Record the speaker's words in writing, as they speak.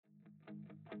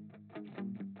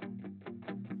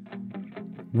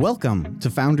Welcome to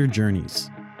Founder Journeys.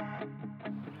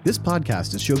 This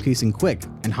podcast is showcasing quick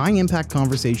and high-impact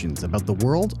conversations about the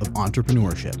world of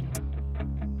entrepreneurship.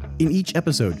 In each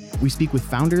episode, we speak with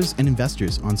founders and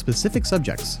investors on specific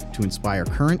subjects to inspire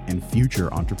current and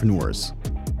future entrepreneurs.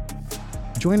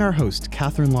 Join our host,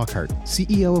 Catherine Lockhart,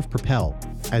 CEO of Propel,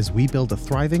 as we build a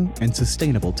thriving and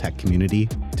sustainable tech community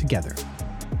together.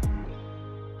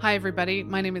 Hi, everybody.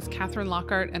 My name is Catherine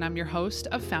Lockhart, and I'm your host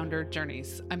of Founder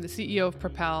Journeys. I'm the CEO of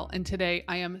Propel, and today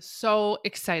I am so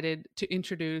excited to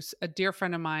introduce a dear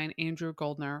friend of mine, Andrew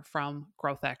Goldner from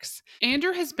GrowthX.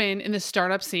 Andrew has been in the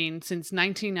startup scene since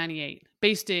 1998,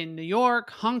 based in New York,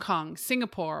 Hong Kong,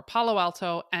 Singapore, Palo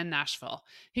Alto, and Nashville.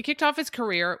 He kicked off his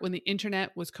career when the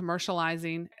internet was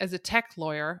commercializing as a tech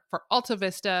lawyer for Alta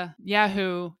Vista,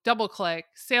 Yahoo, DoubleClick,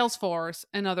 Salesforce,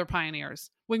 and other pioneers.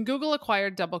 When Google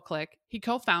acquired DoubleClick, he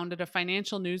co-founded a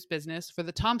financial news business for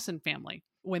the Thomson family.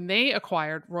 When they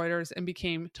acquired Reuters and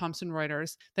became Thomson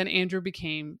Reuters, then Andrew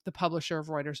became the publisher of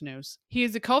Reuters News. He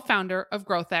is a co-founder of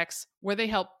GrowthX, where they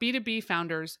help B2B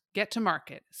founders get to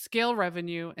market, scale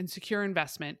revenue, and secure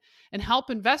investment, and help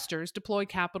investors deploy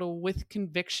capital with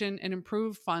conviction and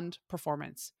improve fund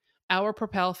performance. Our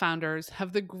Propel founders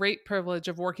have the great privilege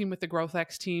of working with the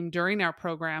GrowthX team during our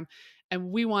program, and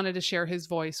we wanted to share his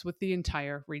voice with the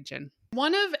entire region.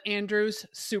 One of Andrew's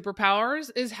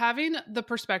superpowers is having the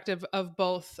perspective of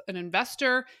both an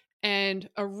investor and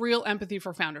a real empathy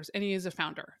for founders, and he is a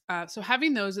founder. So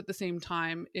having those at the same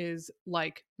time is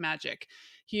like magic.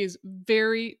 He is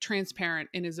very transparent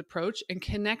in his approach and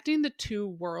connecting the two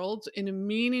worlds in a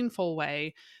meaningful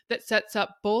way that sets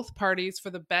up both parties for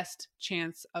the best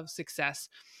chance of success.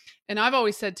 And I've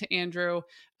always said to Andrew,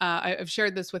 I've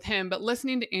shared this with him, but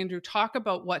listening to Andrew talk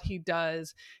about what he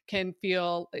does can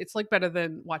feel, it's like better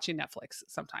than watching Netflix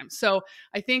sometimes. So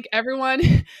I think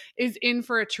everyone is in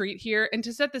for a treat here. And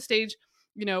to set the stage,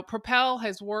 Propel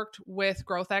has worked with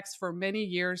GrowthX for many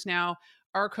years now.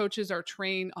 Our coaches are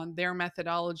trained on their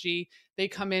methodology. They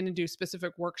come in and do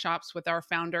specific workshops with our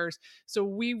founders. So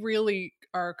we really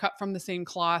are cut from the same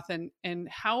cloth, and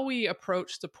how we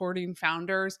approach supporting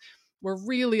founders, we're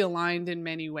really aligned in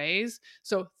many ways.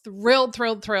 So thrilled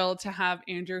to have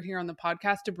Andrew here on the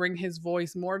podcast to bring his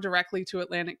voice more directly to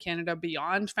Atlantic Canada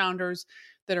beyond founders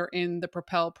that are in the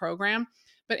Propel program.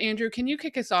 But Andrew, can you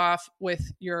kick us off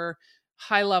with your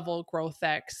high-level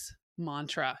GrowthX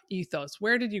mantra, ethos?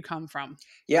 Where did you come from?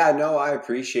 Yeah, no, I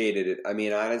appreciated it. I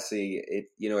mean, honestly,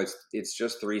 it's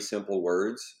just three simple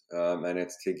words, and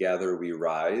it's together we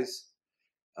rise.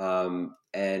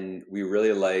 And we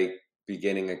really like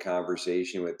beginning a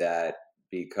conversation with that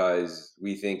because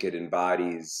we think it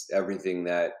embodies everything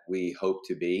that we hope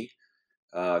to be,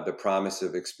 the promise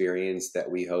of experience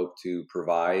that we hope to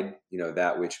provide,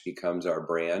 that which becomes our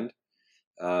brand.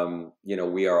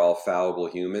 We are all fallible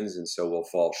humans, and so we'll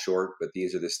fall short, but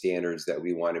these are the standards that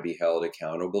we want to be held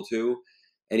accountable to.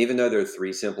 And even though they're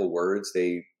three simple words,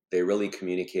 they really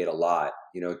communicate a lot,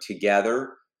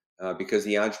 together, because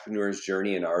the entrepreneur's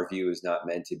journey, in our view, is not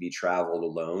meant to be traveled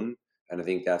alone. And I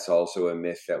think that's also a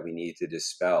myth that we need to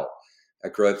dispel.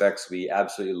 At GrowthX, we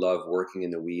absolutely love working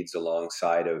in the weeds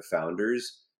alongside of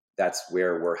founders. That's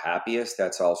where we're happiest.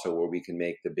 That's also where we can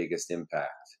make the biggest impact.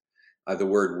 The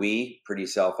word we, pretty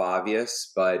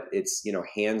self-obvious, but it's,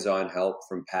 hands-on help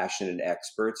from passionate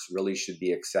experts really should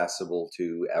be accessible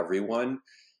to everyone.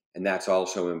 And that's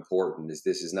also important, is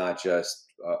this is not just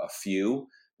a few,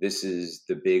 this is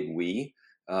the big we.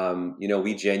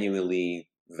 We genuinely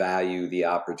value the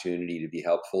opportunity to be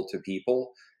helpful to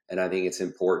people. And I think it's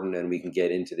important, and we can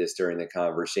get into this during the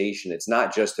conversation. It's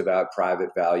not just about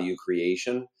private value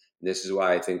creation. This is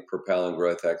why I think Propel and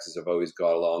GrowthX have always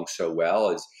got along so well,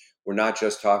 is we're not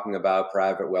just talking about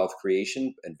private wealth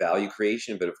creation and value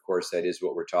creation, but of course that is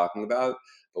what we're talking about.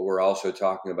 But we're also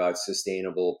talking about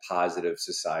sustainable, positive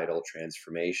societal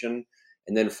transformation.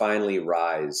 And then finally,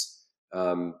 rise.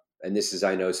 And this is,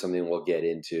 I know, something we'll get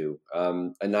into. A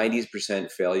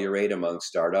 90% failure rate among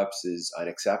startups is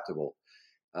unacceptable.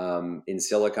 In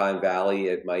Silicon Valley,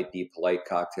 it might be polite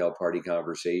cocktail party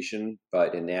conversation,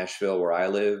 but in Nashville, where I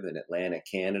live, in Atlantic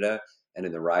Canada, and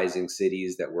in the rising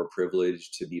cities that we're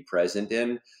privileged to be present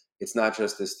in, it's not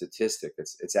just a statistic,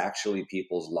 it's actually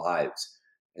people's lives.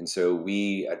 And so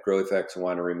we at GrowthX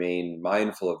want to remain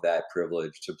mindful of that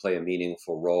privilege to play a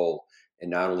meaningful role in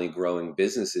not only growing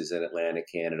businesses in Atlantic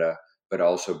Canada, but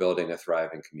also building a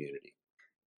thriving community.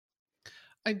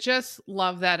 I just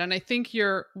love that. And I think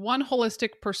your one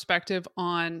holistic perspective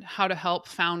on how to help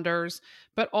founders,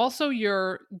 but also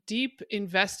your deep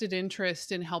invested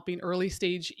interest in helping early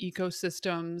stage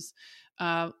ecosystems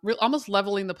almost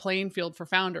leveling the playing field for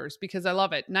founders, because I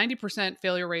love it. 90%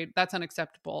 failure rate, that's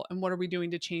unacceptable. And what are we doing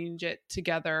to change it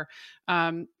together?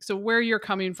 So where you're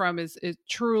coming from is it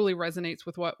truly resonates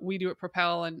with what we do at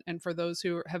Propel, and for those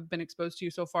who have been exposed to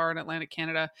you so far in Atlantic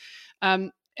Canada.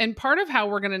 And part of how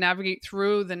we're going to navigate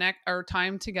through our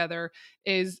time together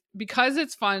is because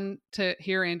it's fun to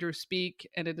hear Andrew speak,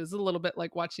 and it is a little bit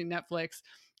like watching Netflix.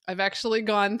 I've actually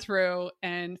gone through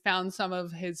and found some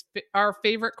of our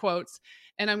favorite quotes,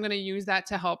 and I'm going to use that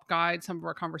to help guide some of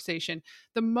our conversation.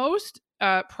 The most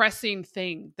pressing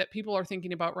thing that people are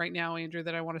thinking about right now, Andrew,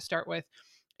 that I want to start with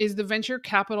is the venture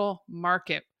capital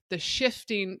market, the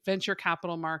shifting venture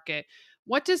capital market.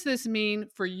 What does this mean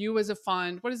for you as a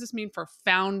fund? What does this mean for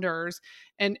founders?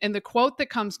 And the quote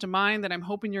that comes to mind that I'm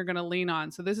hoping you're going to lean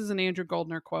on. So this is an Andrew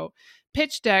Goldner quote.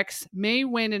 Pitch decks may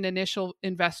win an initial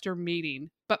investor meeting,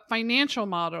 but financial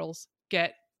models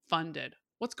get funded.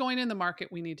 What's going in the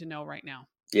market we need to know right now?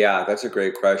 Yeah, that's a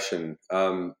great question.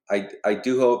 I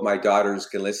do hope my daughters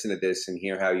can listen to this and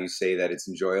hear how you say that it's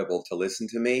enjoyable to listen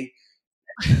to me,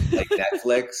 like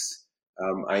Netflix.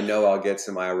 I know I'll get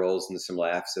some eye rolls and some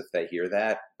laughs if they hear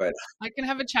that, but I can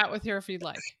have a chat with her if you'd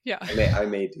like. Yeah. I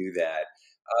may do that.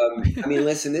 I mean,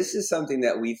 listen, this is something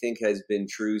that we think has been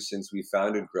true since we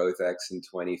founded GrowthX in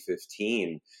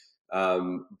 2015.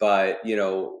 But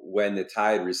when the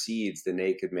tide recedes, the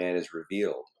naked man is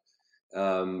revealed.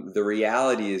 The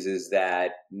reality is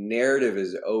that narrative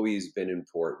has always been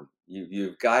important.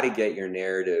 You've got to get your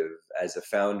narrative as a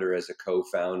founder, as a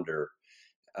co-founder.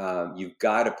 You've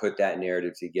got to put that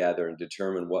narrative together and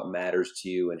determine what matters to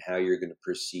you and how you're going to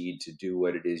proceed to do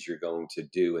what it is you're going to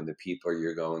do and the people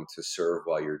you're going to serve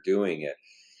while you're doing it.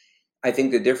 I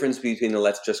think the difference between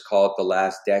let's just call it the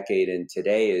last decade and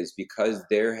today is because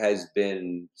there has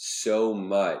been so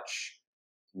much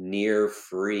near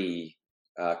free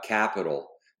capital.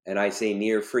 And I say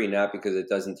near free, not because it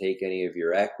doesn't take any of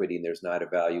your equity and there's not a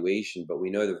valuation, but we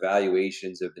know the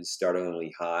valuations have been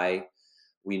startlingly high.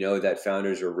 We know that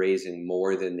founders are raising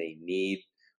more than they need.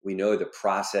 We know the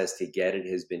process to get it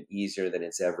has been easier than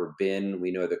it's ever been. We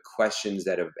know the questions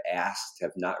that have asked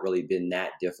have not really been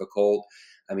that difficult.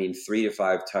 I mean, 3 to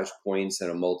 5 touch points and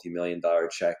a multi-million-dollar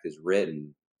check is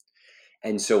written.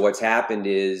 And so what's happened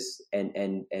is,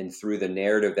 and through the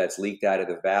narrative that's leaked out of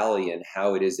the Valley and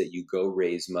how it is that you go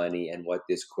raise money and what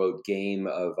this quote game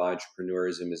of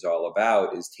entrepreneurism is all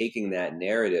about, is taking that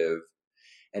narrative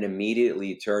and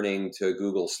immediately turning to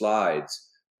Google Slides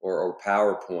or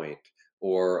PowerPoint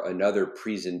or another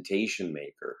presentation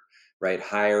maker, right?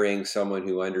 Hiring someone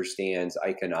who understands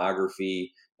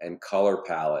iconography and color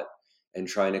palette and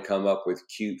trying to come up with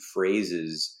cute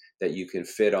phrases that you can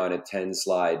fit on a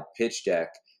 10-slide pitch deck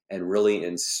and really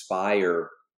inspire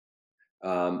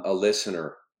a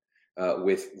listener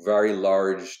with very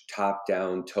large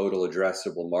top-down total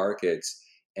addressable markets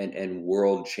and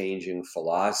world-changing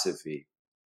philosophy.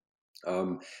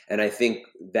 And I think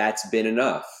that's been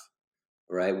enough,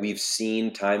 right? We've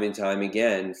seen time and time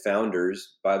again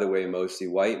founders, by the way, mostly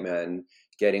white men,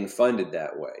 getting funded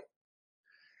that way.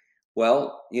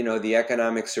 Well, the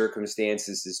economic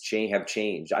circumstances have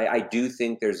changed. I do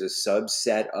think there's a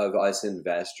subset of us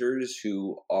investors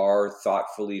who are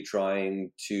thoughtfully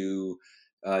trying to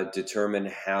determine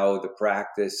how the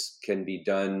practice can be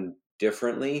done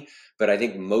differently. But I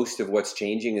think most of what's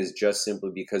changing is just simply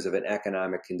because of an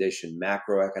economic condition,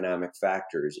 macroeconomic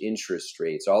factors, interest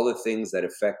rates, all the things that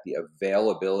affect the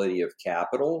availability of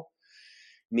capital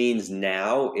means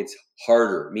now it's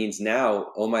harder, means now,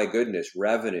 oh my goodness,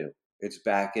 revenue, it's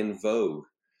back in vogue.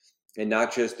 And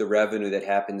not just the revenue that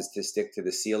happens to stick to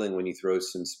the ceiling when you throw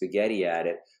some spaghetti at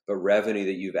it, but revenue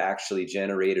that you've actually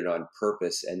generated on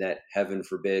purpose and that, heaven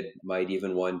forbid, might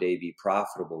even one day be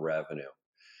profitable revenue,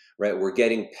 right? We're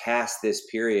getting past this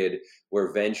period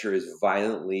where venture is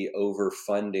violently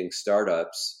overfunding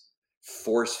startups,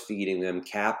 force feeding them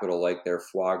capital like they're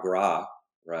foie gras,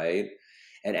 right?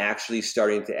 And actually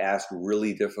starting to ask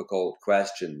really difficult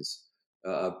questions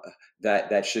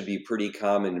that should be pretty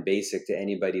common and basic to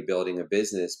anybody building a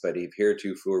business, but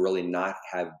heretofore really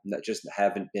just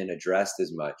haven't been addressed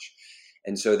as much.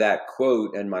 And so that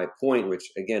quote and my point, which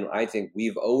again I think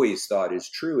we've always thought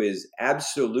is true, is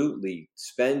absolutely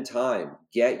spend time,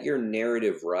 get your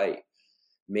narrative right.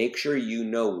 Make sure you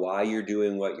know why you're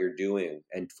doing what you're doing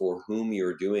and for whom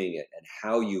you're doing it and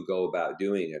how you go about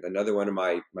doing it. Another one of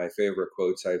my favorite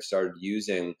quotes I've started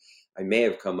using, I may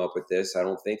have come up with this, I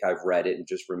don't think I've read it and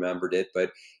just remembered it,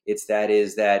 but is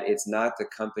that it's not the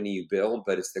company you build,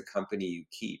 but it's the company you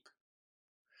keep.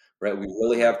 Right? We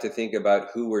really have to think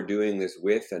about who we're doing this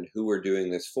with and who we're doing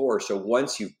this for. So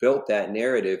once you've built that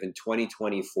narrative in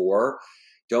 2024,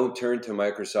 don't turn to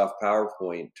Microsoft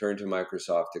PowerPoint, turn to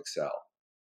Microsoft Excel.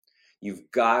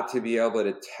 You've got to be able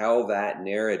to tell that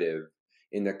narrative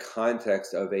in the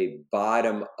context of a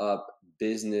bottom up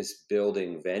business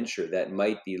building venture that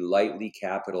might be lightly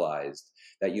capitalized,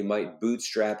 that you might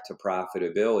bootstrap to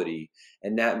profitability.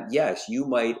 And that, yes, you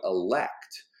might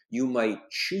elect, you might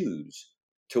choose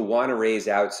to want to raise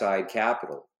outside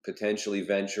capital, potentially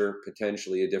venture,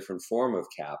 potentially a different form of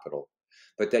capital,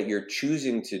 but that you're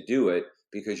choosing to do it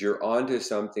because you're onto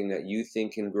something that you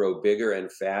think can grow bigger and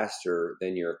faster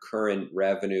than your current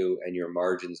revenue and your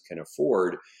margins can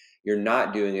afford. You're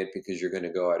not doing it because you're going to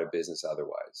go out of business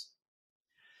otherwise.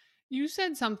 You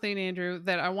said something, Andrew,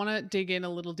 that I want to dig in a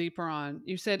little deeper on.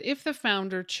 You said if the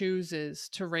founder chooses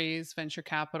to raise venture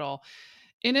capital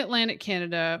in Atlantic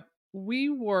Canada, we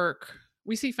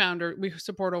see we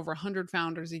support over 100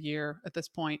 founders a year at this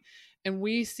point. And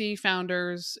we see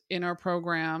founders in our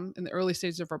program, in the early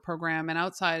stages of our program and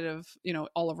outside of,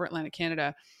 all over Atlantic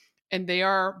Canada, and they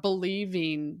are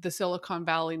believing the Silicon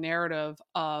Valley narrative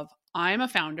of I'm a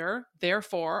founder,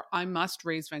 therefore I must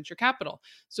raise venture capital.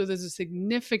 So there's a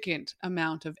significant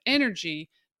amount of energy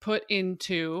put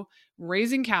into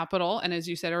raising capital, and as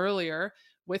you said earlier,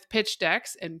 with pitch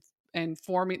decks and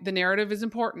forming the narrative is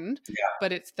important,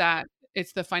 but it's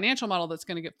the financial model that's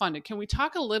going to get funded. Can we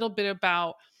talk a little bit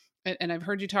about, and I've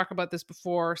heard you talk about this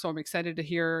before, so I'm excited to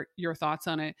hear your thoughts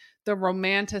on it, the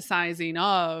romanticizing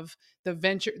of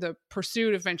the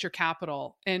pursuit of venture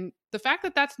capital, and the fact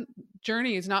that that's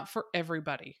journey is not for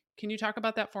everybody. Can you talk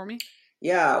about that for me?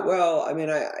 Yeah, well, I mean,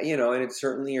 and it's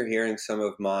certainly you're hearing some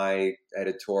of my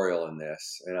editorial in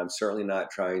this, and I'm certainly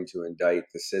not trying to indict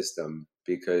the system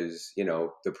because,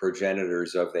 the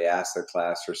progenitors of the asset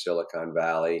class are Silicon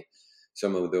Valley,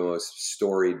 some of the most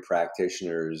storied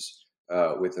practitioners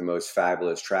with the most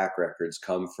fabulous track records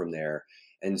come from there.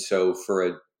 And so for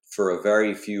a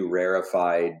very few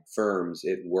rarefied firms,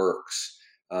 it works,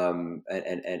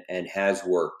 and has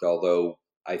worked, although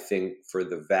I think for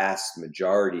the vast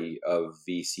majority of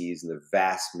VCs and the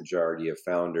vast majority of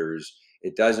founders,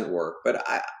 it doesn't work. But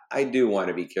I do want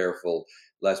to be careful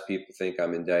lest people think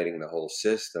I'm indicting the whole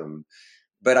system.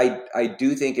 But I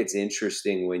do think it's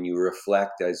interesting when you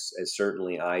reflect, as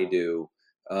certainly I do,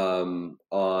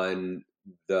 on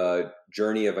the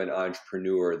journey of an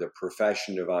entrepreneur, the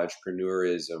profession of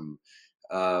entrepreneurism,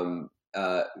 um,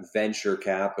 venture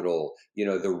capital,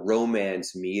 the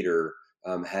romance meter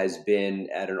has been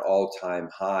at an all-time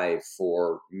high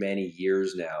for many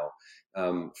years now.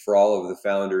 For all of the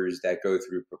founders that go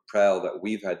through Propel that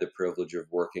we've had the privilege of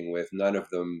working with, none of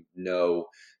them know,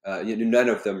 none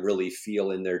of them really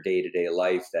feel in their day-to-day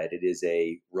life that it is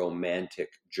a romantic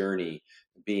journey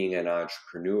being an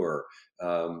entrepreneur.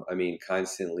 I mean,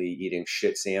 constantly eating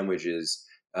shit sandwiches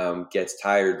gets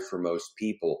tired for most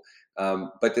people.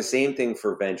 But the same thing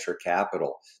for venture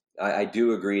capital. I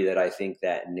do agree that I think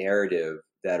that narrative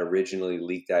that originally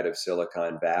leaked out of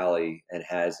Silicon Valley and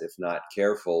has, if not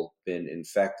careful, been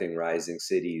infecting rising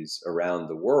cities around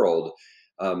the world,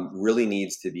 really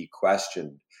needs to be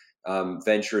questioned.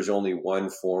 Venture is only one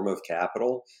form of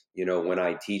capital. When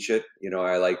I teach it,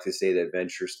 I like to say that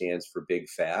venture stands for big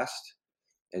fast.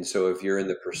 And so if you're in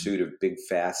the pursuit of big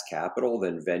fast capital,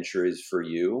 then venture is for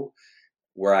you.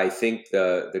 Where I think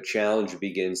the challenge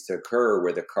begins to occur,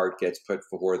 where the cart gets put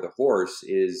before the horse,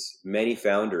 is many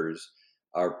founders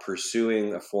are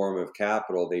pursuing a form of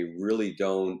capital they really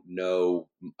don't know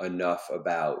enough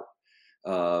about.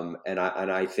 And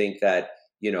I think that,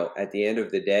 at the end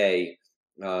of the day,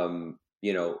 when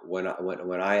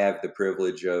I have the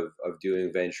privilege of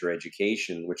doing venture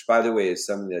education, which by the way is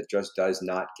something that just does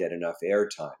not get enough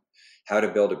airtime. How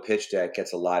to build a pitch deck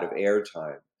gets a lot of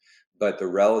airtime, but the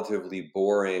relatively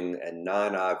boring and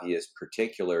non-obvious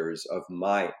particulars of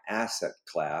my asset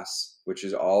class, which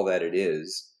is all that it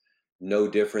is, no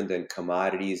different than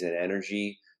commodities and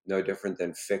energy, no different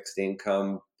than fixed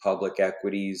income, public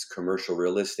equities, commercial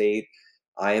real estate.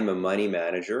 I am a money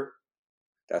manager.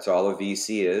 That's all a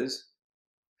VC is.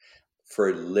 For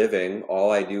a living, all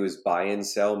I do is buy and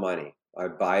sell money. I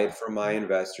buy it from my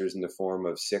investors in the form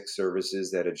of 6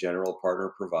 services that a general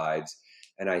partner provides,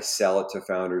 and I sell it to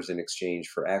founders in exchange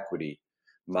for equity.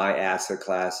 My asset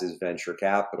class is venture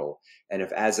capital. And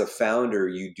if, as a founder,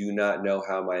 you do not know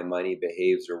how my money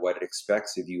behaves or what it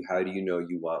expects of you, how do you know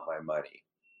you want my money?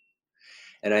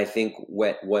 And I think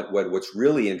what's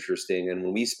really interesting, and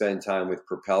when we spend time with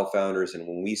Propel founders, and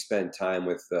when we spend time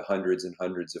with the hundreds and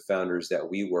hundreds of founders that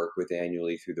we work with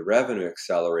annually through the Revenue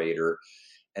Accelerator,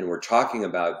 and we're talking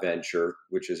about venture,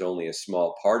 which is only a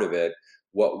small part of it,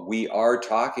 what we are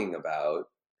talking about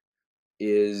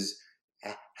is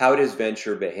How does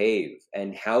venture behave?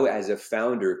 And how, as a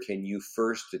founder, can you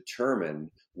first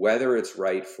determine whether it's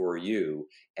right for you?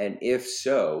 And if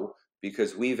so,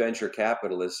 because we venture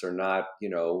capitalists are not,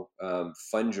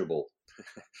 fungible.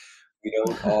 We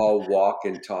don't all walk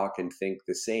and talk and think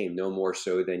the same, no more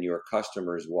so than your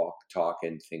customers walk, talk,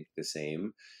 and think the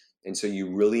same. And so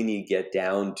you really need to get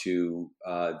down to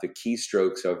the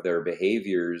keystrokes of their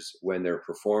behaviors when they're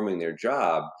performing their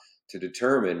job to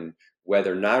determine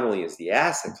whether not only is the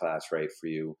asset class right for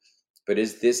you, but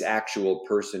is this actual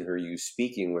person who are you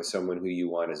speaking with someone who you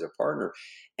want as a partner?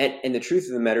 And the truth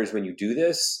of the matter is when you do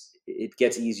this, it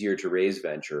gets easier to raise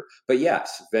venture. But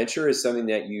yes, venture is something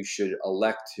that you should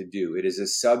elect to do. It is a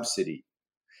subsidy.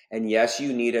 And yes,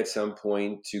 you need at some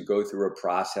point to go through a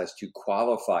process to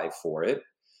qualify for it.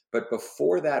 But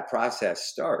before that process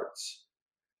starts,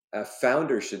 a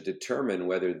founder should determine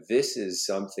whether this is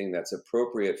something that's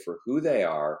appropriate for who they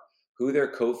are, who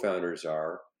their co-founders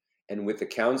are, and with the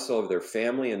counsel of their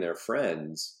family and their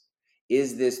friends,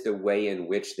 is this the way in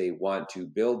which they want to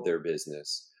build their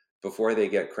business before they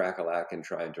get crack-a-lack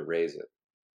trying to raise it?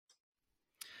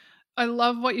 I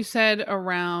love what you said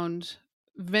around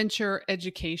venture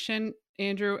education,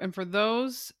 Andrew. And for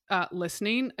those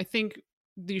listening, I think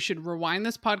you should rewind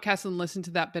this podcast and listen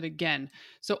to that bit again.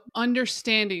 So,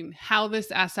 understanding how this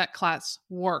asset class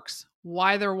works,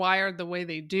 why they're wired the way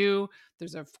they do,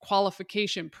 there's a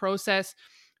qualification process,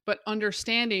 but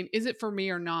understanding, is it for me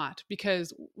or not?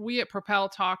 Because we at Propel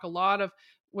talk a lot of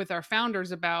with our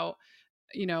founders about,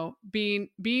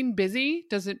 being busy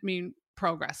doesn't mean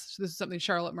progress. So this is something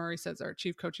Charlotte Murray says, our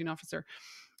chief coaching officer.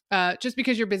 Just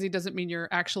because you're busy doesn't mean you're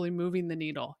actually moving the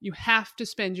needle. You have to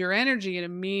spend your energy in a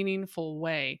meaningful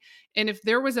way. And if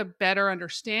there was a better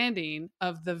understanding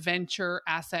of the venture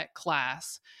asset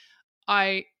class,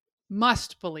 I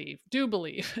do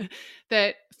believe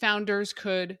that founders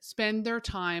could spend their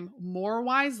time more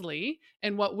wisely.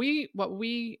 And what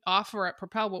we offer at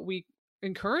Propel, what we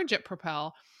encourage at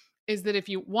Propel, is that if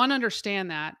you one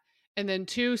understand that, and then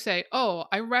two say, oh,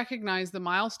 I recognize the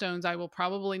milestones I will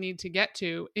probably need to get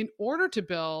to in order to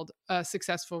build a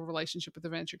successful relationship with a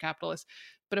venture capitalist.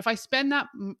 But if I spend that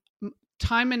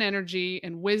time and energy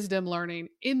and wisdom learning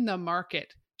in the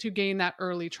market to gain that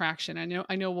early traction.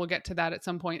 I know we'll get to that at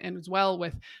some point, and as well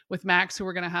with Max, who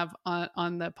we're going to have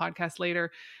on the podcast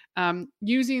later.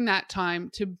 Using that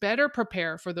time to better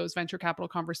prepare for those venture capital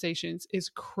conversations is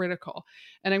critical.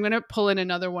 And I'm going to pull in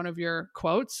another one of your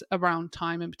quotes around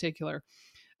time in particular.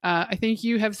 I think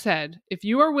you have said, if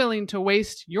you are willing to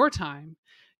waste your time,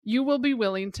 you will be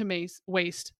willing to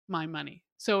waste my money.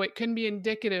 So it can be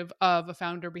indicative of a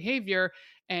founder behavior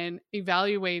and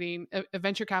evaluating a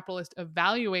venture capitalist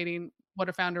evaluating what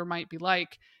a founder might be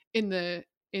like in those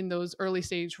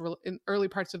in early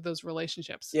parts of those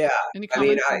relationships. Yeah, Any I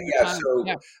mean, comments on your yeah. time? So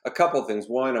Yeah. a couple things.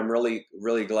 One, I'm really,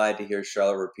 really glad to hear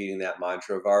Charlotte repeating that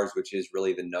mantra of ours, which is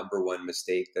really the number one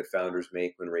mistake that founders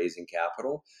make when raising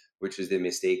capital, which is the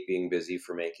mistake being busy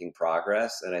for making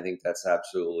progress. And I think that's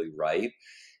absolutely right.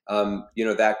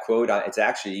 That quote, it's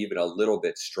actually even a little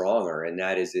bit stronger, and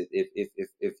that is,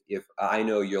 if I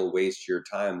know you'll waste your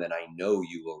time, then I know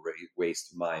you will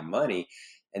waste my money.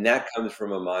 And that comes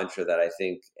from a mantra that I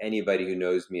think anybody who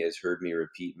knows me has heard me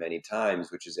repeat many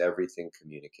times, which is everything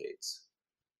communicates.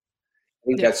 I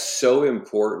think that's Yes. so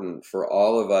important for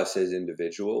all of us as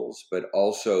individuals, but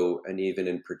also, and even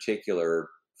in particular,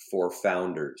 for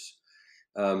founders.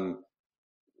 Um,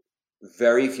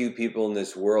 Very few people in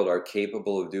this world are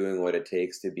capable of doing what it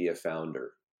takes to be a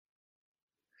founder.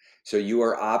 So you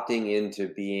are opting into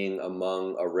being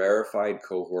among a rarefied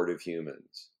cohort of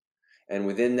humans. And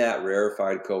within that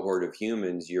rarefied cohort of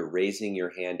humans, you're raising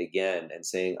your hand again and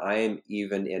saying, I am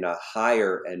even in a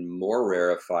higher and more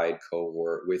rarefied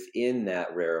cohort within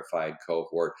that rarefied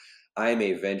cohort. I am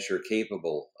a venture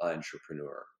capable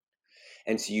entrepreneur.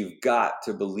 And so you've got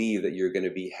to believe that you're going to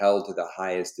be held to the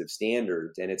highest of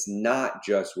standards. And it's not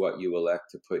just what you elect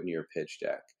to put in your pitch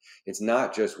deck. It's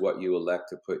not just what you elect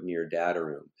to put in your data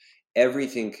room.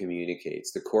 Everything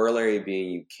communicates. The corollary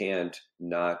being you can't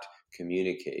not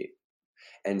communicate.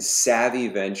 And savvy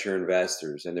venture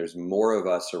investors, and there's more of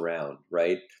us around,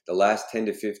 right? The last 10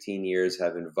 to 15 years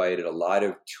have invited a lot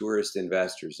of tourist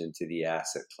investors into the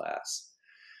asset class.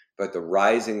 But the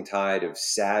rising tide of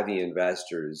savvy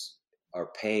investors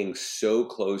are paying so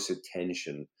close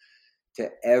attention to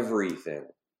everything.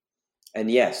 And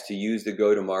yes, to use the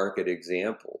go-to-market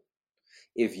example,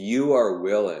 if you are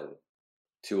willing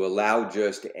to allow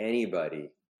just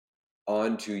anybody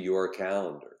onto your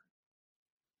calendar,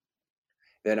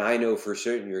 then I know for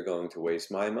certain you're going to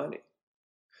waste my money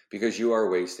because you are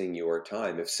wasting your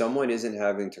time. If someone isn't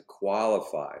having to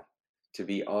qualify to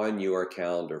be on your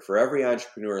calendar. For every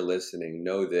entrepreneur listening,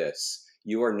 know this: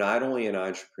 you are not only an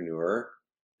entrepreneur,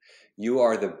 you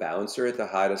are the bouncer at the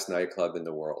hottest nightclub in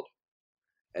the world.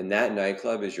 And that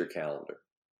nightclub is your calendar.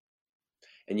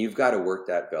 And you've got to work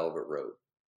that velvet road.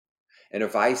 And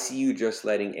if I see you just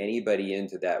letting anybody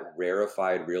into that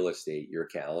rarefied real estate, your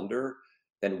calendar,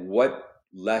 then what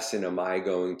lesson am I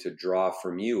going to draw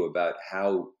from you about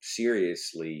how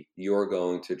seriously you're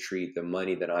going to treat the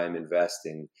money that I'm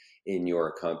investing in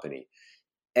your company?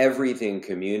 Everything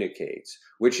communicates,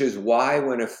 which is why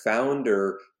when a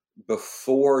founder,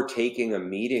 before taking a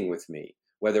meeting with me,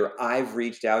 whether I've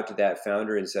reached out to that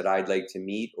founder and said I'd like to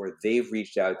meet, or they've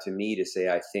reached out to me to say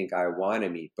I think I want to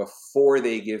meet, before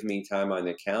they give me time on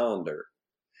the calendar,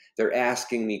 they're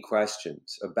asking me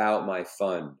questions about my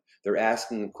fund. They're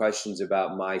asking questions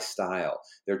about my style.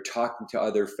 They're talking to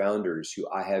other founders who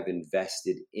I have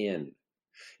invested in.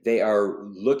 They are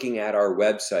looking at our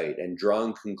website and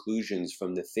drawing conclusions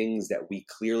from the things that we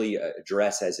clearly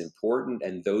address as important,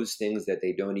 and those things that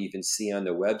they don't even see on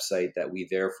the website that we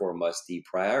therefore must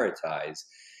deprioritize.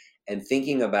 And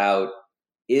thinking about,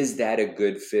 is that a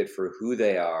good fit for who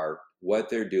they are, what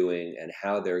they're doing, and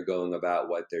how they're going about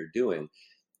what they're doing?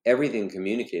 Everything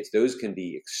communicates. Those can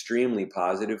be extremely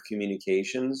positive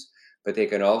communications, but they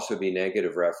can also be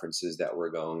negative references that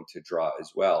we're going to draw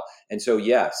as well. And so,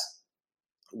 yes,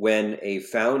 when a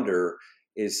founder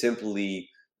is simply,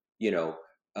 you know,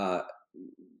 uh,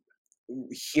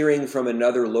 hearing from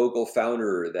another local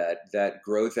founder that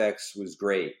GrowthX was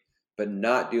great, but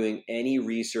not doing any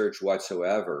research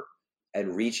whatsoever,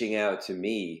 and reaching out to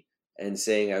me and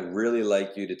saying, I'd really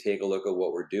like you to take a look at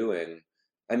what we're doing.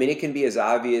 I mean, it can be as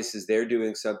obvious as they're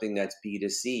doing something that's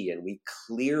B2C, and we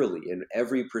clearly, in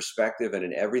every perspective and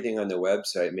in everything on the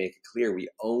website, make it clear we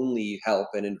only help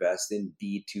and invest in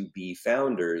B2B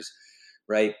founders,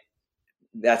 right?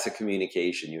 That's a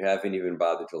communication. You haven't even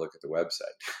bothered to look at the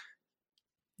website.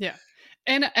 Yeah.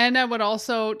 And I would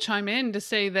also chime in to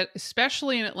say that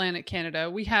especially in Atlantic Canada,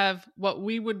 we have what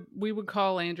we would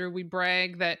call, Andrew, we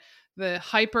brag that the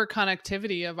hyper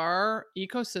connectivity of our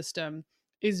ecosystem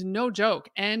is no joke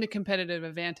and a competitive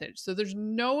advantage. So there's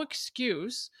no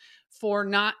excuse for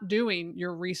not doing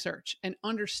your research and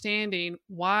understanding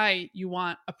why you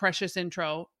want a precious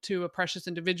intro to a precious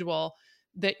individual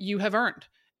that you have earned.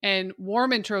 And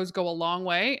warm intros go a long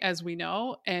way, as we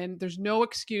know. And there's no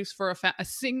excuse for a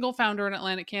single founder in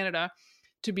Atlantic Canada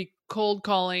to be cold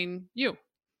calling you.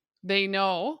 They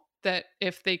know that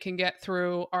if they can get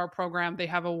through our program, they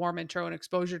have a warm intro and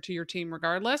exposure to your team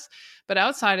regardless. But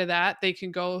outside of that, they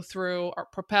can go through our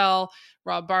Propel,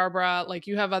 Rob Barbara, like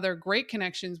you have other great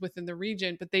connections within the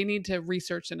region, but they need to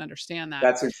research and understand that.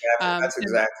 That's And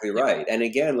exactly yeah, right. And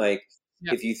again, like,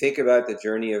 yeah, if you think about the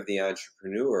journey of the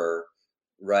entrepreneur,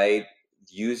 right,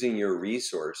 using your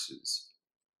resources,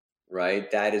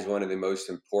 right, that is one of the most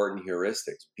important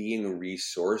heuristics, being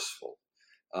resourceful,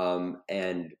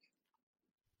 and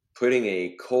putting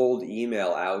a cold email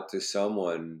out to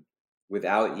someone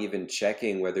without even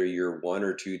checking whether you're 1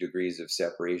 or 2 degrees of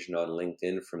separation on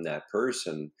LinkedIn from that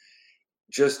person.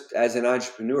 Just as an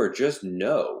entrepreneur, just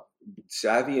know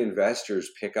savvy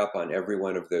investors pick up on every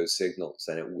one of those signals,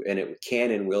 and it can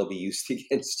and will be used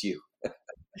against you.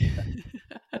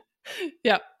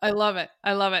 yeah, I love it.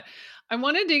 I love it. I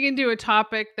want to dig into a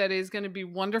topic that is going to be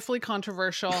wonderfully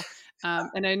controversial,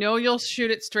 and I know you'll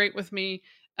shoot it straight with me.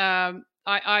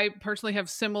 I personally have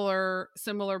similar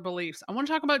beliefs. I want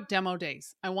to talk about demo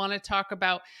days. I want to talk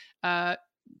about uh,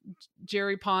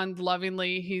 Jerry Pond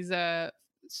lovingly. He's an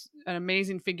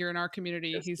amazing figure in our community.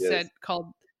 Yes, He's yes. said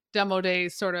called demo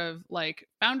days, sort of like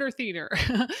founder theater.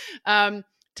 um,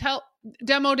 tell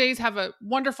Demo days have a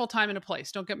wonderful time and a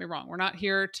place. Don't get me wrong. We're not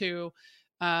here to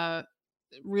uh,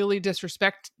 really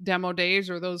disrespect demo days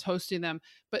or those hosting them,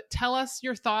 but tell us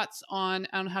your thoughts on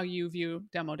how you view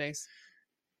demo days.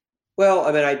 Well,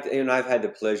 I mean, I've had the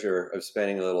pleasure of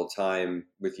spending a little time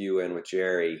with you and with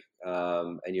Jerry,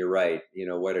 and you're right.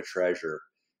 What a treasure.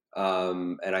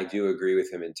 And I do agree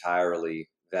with him entirely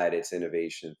that it's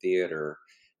innovation theater.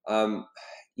 Um,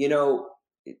 you know,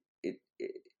 it,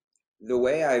 the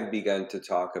way I've begun to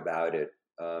talk about it,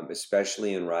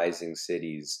 especially in rising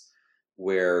cities,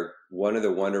 where one of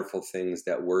the wonderful things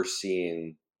that we're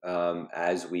seeing,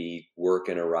 as we work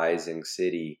in a rising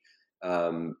city,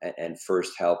 and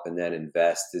first help and then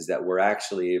invest, is that we're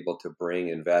actually able to bring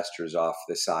investors off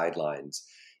the sidelines.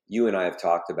 You and I have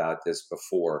talked about this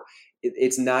before.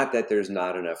 It's not that there's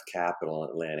not enough capital in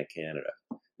Atlantic Canada.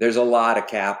 There's a lot of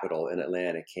capital in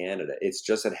Atlantic Canada. It's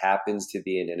just it happens to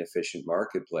be an inefficient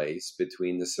marketplace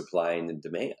between the supply and the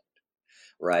demand.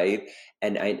 right?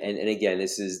 And again,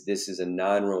 this is a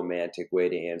non-romantic way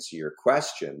to answer your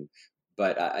question,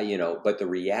 but but the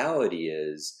reality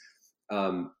is,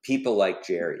 people like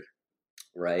Jerry,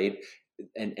 right?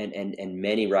 And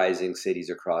many rising cities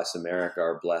across America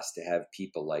are blessed to have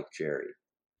people like Jerry.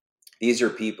 These are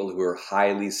people who are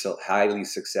highly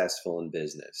successful in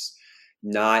business,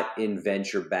 not in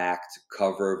venture-backed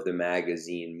cover of the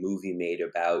magazine, movie made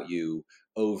about you,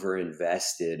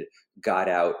 over-invested, got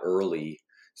out early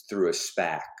through a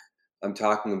SPAC. I'm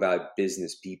talking about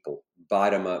business people,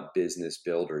 bottom-up business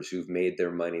builders who've made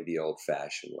their money the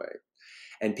old-fashioned way.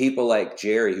 And people like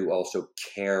Jerry who also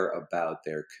care about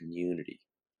their community.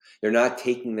 They're not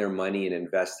taking their money and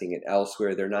investing it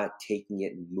elsewhere. They're not taking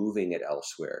it and moving it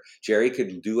elsewhere. Jerry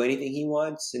could do anything he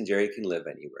wants, and Jerry can live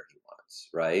anywhere he wants,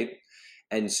 right?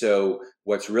 And so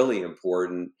what's really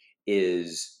important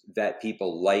is that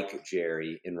people like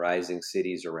Jerry in rising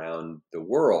cities around the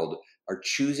world are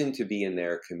choosing to be in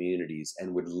their communities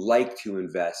and would like to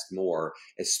invest more,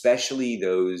 especially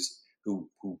those who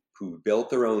built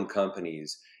their own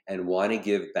companies and want to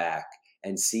give back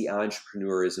and see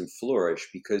entrepreneurism flourish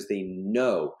because they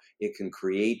know it can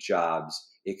create jobs,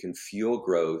 it can fuel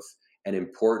growth, and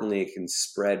importantly, it can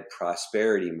spread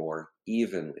prosperity more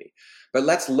evenly. But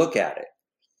let's look at it,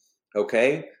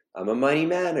 okay? I'm a money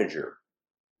manager,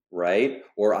 right?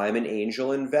 Or I'm an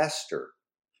angel investor.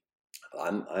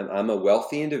 I'm a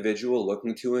wealthy individual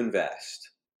looking to invest.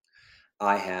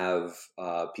 I have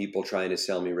people trying to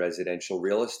sell me residential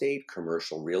real estate,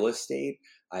 commercial real estate.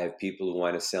 I have people who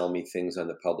want to sell me things on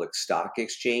the public stock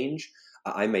exchange.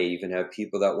 I may even have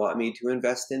people that want me to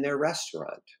invest in their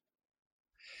restaurant.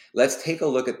 Let's take a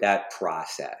look at that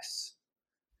process.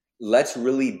 Let's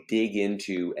really dig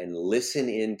into and listen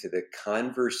into the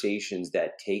conversations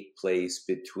that take place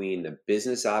between the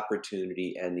business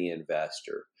opportunity and the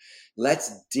investor.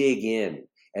 Let's dig in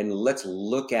and let's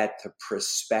look at the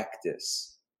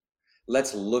prospectus.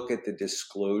 Let's look at the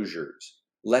disclosures.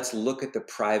 Let's look at the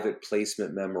private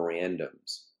placement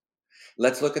memorandums.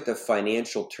 Let's look at the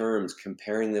financial terms,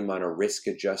 comparing them on a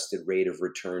risk-adjusted rate of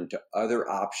return to other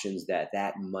options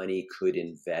that money could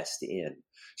invest in,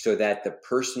 so that the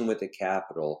person with the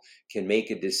capital can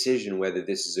make a decision whether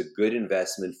this is a good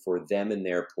investment for them and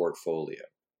their portfolio.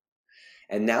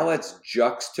 And now let's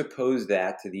juxtapose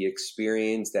that to the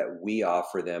experience that we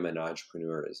offer them in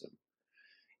entrepreneurism.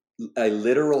 A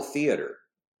literal theater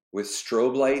with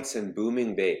strobe lights and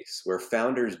booming bass, where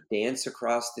founders dance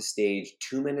across the stage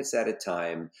 2 minutes at a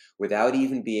time without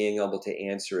even being able to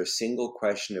answer a single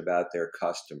question about their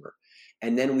customer.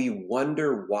 And then we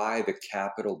wonder why the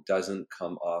capital doesn't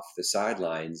come off the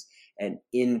sidelines and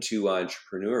into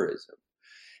entrepreneurism.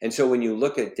 And so when you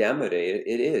look at Demo Day,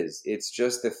 it's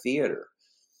just a theater.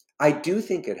 I do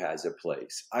think it has a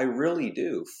place. I really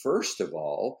do. First of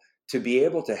all, to be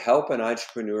able to help an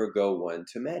entrepreneur go one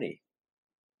to many.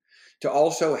 To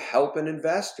also help an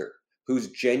investor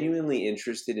who's genuinely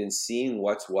interested in seeing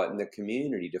what's what in the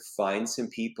community, to find some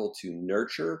people to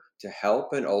nurture, to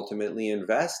help, and ultimately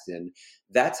invest in.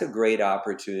 That's a great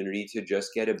opportunity to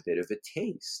just get a bit of a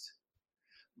taste.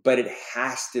 But it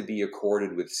has to be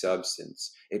accorded with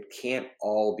substance. It can't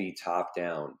all be top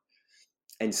down.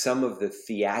 And some of the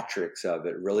theatrics of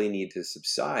it really need to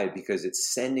subside because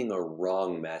it's sending a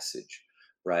wrong message,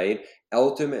 right?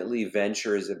 Ultimately,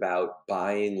 venture is about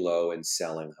buying low and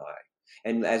selling high.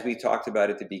 And as we talked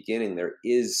about at the beginning, there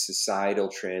is societal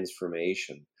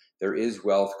transformation. There is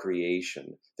wealth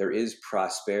creation. There is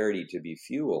prosperity to be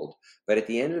fueled. But at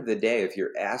the end of the day, if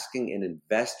you're asking an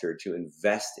investor to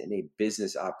invest in a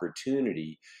business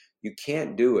opportunity, you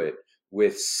can't do it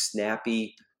with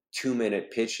snappy 2-minute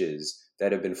pitches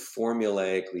that have been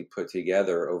formulaically put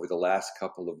together over the last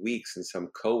couple of weeks in some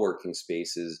co-working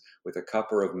spaces with a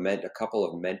couple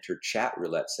of mentor chat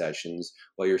roulette sessions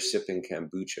while you're sipping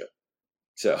kombucha.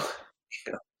 So,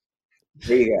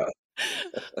 there you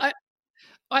go.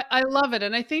 I, I love it.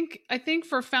 And I think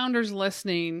for founders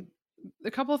listening,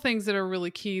 a couple of things that are really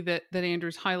key that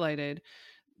Andrew's highlighted.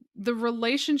 The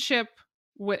relationship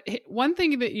with one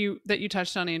thing that you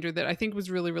touched on, Andrew, that I think was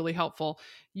really, really helpful.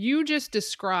 You just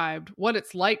described what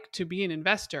it's like to be an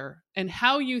investor and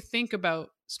how you think about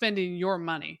spending your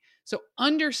money. So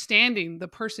understanding the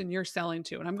person you're selling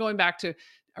to. And I'm going back to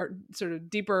our sort of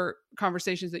deeper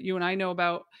conversations that you and I know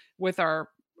about with our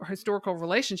historical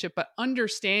relationship, but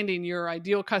understanding your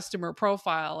ideal customer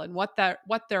profile and what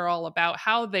they're all about,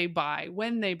 how they buy,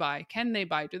 when they buy, can they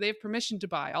buy, do they have permission to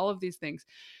buy, all of these things.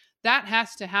 That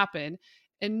has to happen.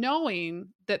 And knowing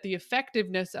that the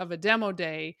effectiveness of a demo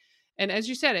day, and as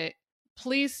you said it,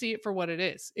 please see it for what it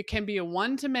is. It can be a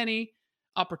one-to-many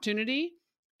opportunity.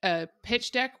 A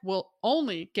pitch deck will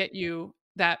only get you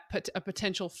a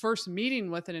potential first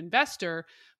meeting with an investor,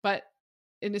 but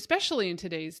and especially in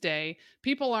today's day,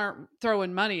 people aren't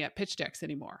throwing money at pitch decks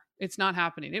anymore. It's not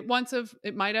happening. It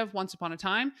might have once upon a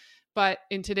time, but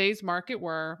in today's market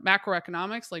where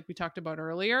macroeconomics, like we talked about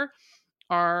earlier,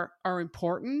 are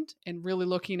important, and really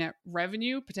looking at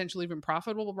revenue, potentially even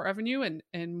profitable revenue,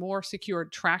 and more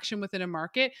secured traction within a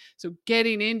market. So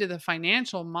getting into the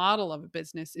financial model of a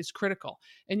business is critical.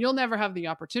 And you'll never have the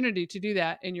opportunity to do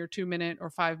that in your 2-minute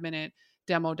or 5-minute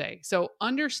demo day. So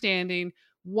understanding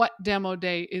what demo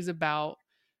day is about,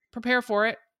 prepare for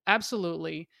it,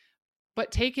 absolutely,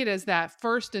 but take it as that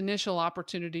first initial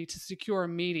opportunity to secure a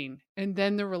meeting, and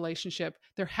then the relationship.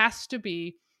 There has to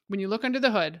be, when you look under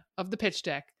the hood of the pitch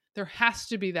deck, there has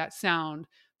to be that sound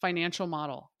financial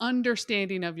model,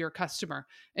 understanding of your customer.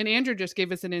 And Andrew just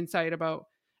gave us an insight about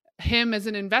him as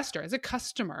an investor, as a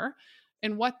customer,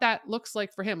 and what that looks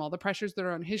like for him, all the pressures that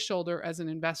are on his shoulder as an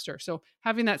investor. So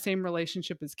having that same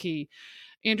relationship is key.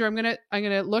 Andrew, I'm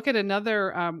gonna look at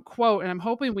another quote, and I'm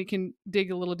hoping we can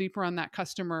dig a little deeper on that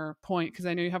customer point, because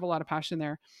I know you have a lot of passion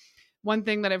there. One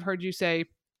thing that I've heard you say: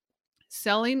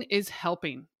 selling is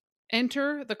helping.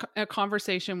 Enter a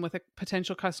conversation with a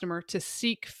potential customer to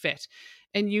seek fit,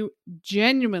 and you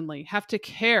genuinely have to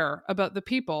care about the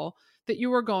people that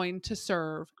you are going to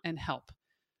serve and help.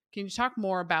 Can you talk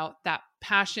more about that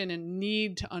passion and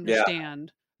need to Yeah.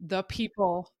 understand the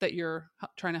people that you're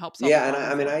trying to help solve a Yeah. And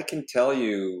problem I mean, for? I can tell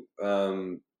you,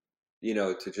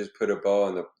 to just put a bow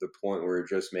on the point we were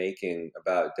just making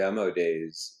about demo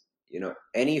days,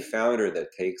 any founder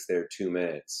that takes their 2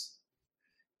 minutes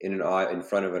in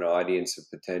front of an audience of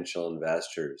potential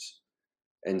investors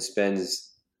and spends,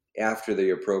 after the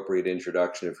appropriate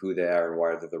introduction of who they are and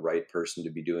why they're the right person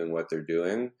to be doing what they're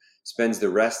doing, spends the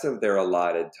rest of their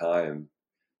allotted time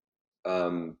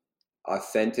um,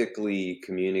 authentically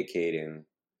communicating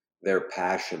their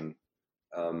passion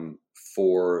um,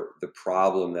 for the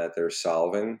problem that they're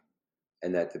solving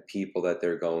and that the people that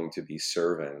they're going to be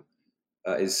serving,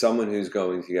 is someone who's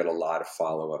going to get a lot of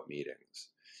follow-up meetings,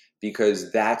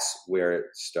 because that's where it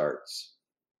starts.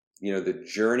 The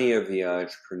journey of the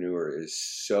entrepreneur is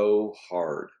so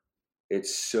hard.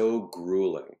 It's so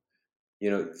grueling.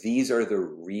 These are the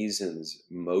reasons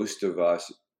most of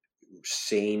us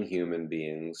sane human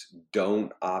beings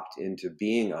don't opt into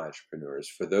being entrepreneurs.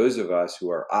 For those of us who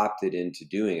are opted into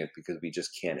doing it because we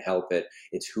just can't help it,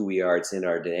 it's who we are, it's in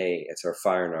our DNA, it's our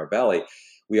fire in our belly.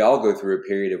 We all go through a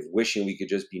period of wishing we could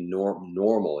just be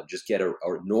normal and just get a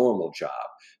normal job,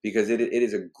 because it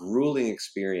is a grueling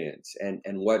experience. And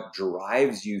what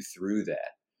drives you through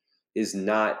that is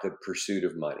not the pursuit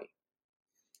of money.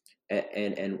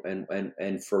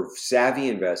 And for savvy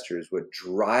investors, what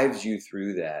drives you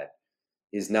through that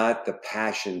is not the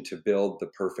passion to build the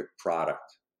perfect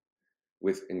product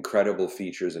with incredible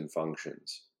features and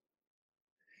functions.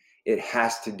 It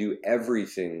has to do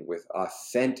everything with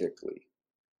authentically,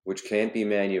 which can't be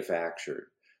manufactured,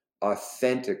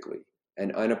 authentically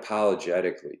and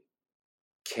unapologetically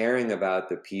caring about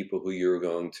the people who you're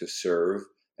going to serve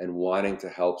and wanting to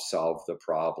help solve the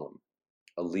problem,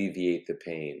 alleviate the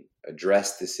pain,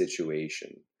 address the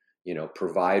situation,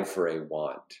 provide for a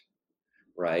want.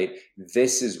 Right?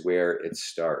 This is where it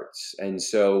starts. And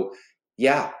so,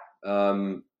 yeah,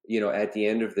 at the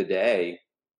end of the day,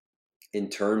 in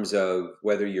terms of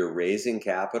whether you're raising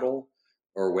capital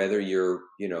or whether you're,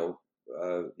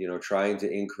 trying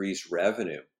to increase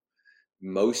revenue,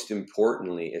 most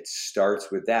importantly, it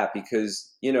starts with that,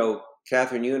 because,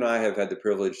 Catherine, you and I have had the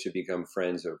privilege to become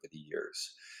friends over the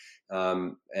years.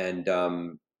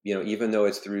 Even though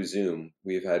it's through Zoom,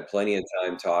 we've had plenty of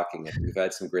time talking, and we've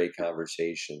had some great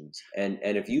conversations. And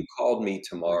if you called me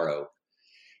tomorrow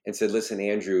and said, "Listen,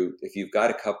 Andrew, if you've got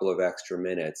a couple of extra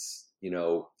minutes,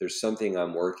 there's something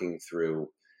I'm working through.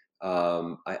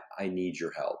 I need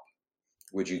your help.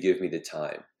 Would you give me the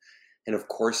time?" And of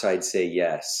course, I'd say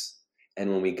yes.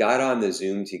 And when we got on the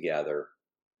Zoom together,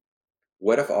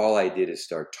 what if all I did is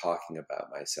start talking about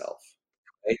myself?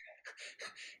 Right?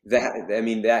 That would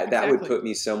Exactly. put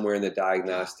me somewhere in the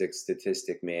diagnostic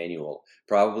statistic manual,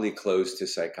 probably close to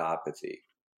psychopathy,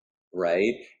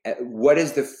 right? What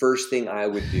is the first thing I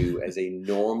would do as a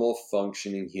normal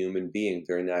functioning human being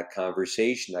during that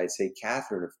conversation? I'd say,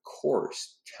 "Catherine, of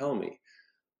course, tell me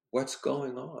what's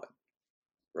going on,"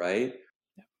 right?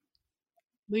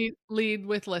 Lead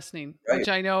with listening, Right, which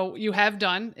I know you have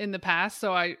done in the past.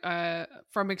 So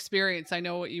from experience, I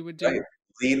know what you would right. do.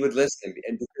 Lead with listening,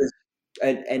 and because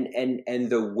and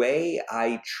the way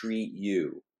I treat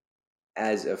you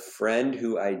as a friend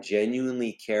who I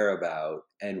genuinely care about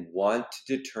and want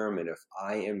to determine if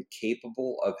I am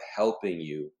capable of helping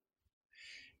you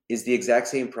is the exact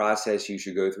same process you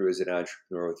should go through as an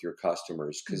entrepreneur with your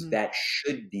customers, because Mhm. that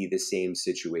should be the same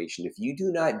situation. If you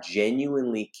do not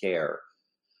genuinely care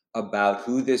about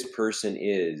who this person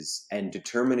is and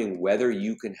determining whether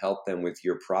you can help them with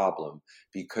your problem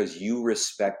because you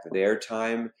respect their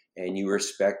time and you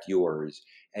respect yours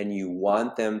and you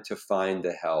want them to find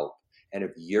the help. And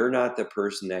if you're not the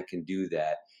person that can do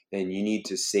that, then you need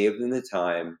to save them the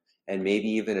time and maybe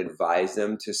even advise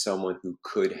them to someone who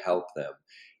could help them.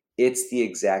 It's the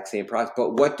exact same process.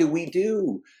 But what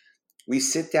do? We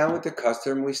sit down with the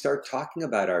customer and we start talking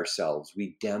about ourselves.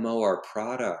 We demo our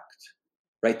product,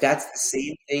 right? That's the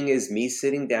same thing as me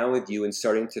sitting down with you and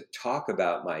starting to talk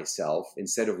about myself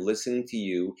instead of listening to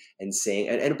you and saying,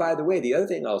 and by the way, the other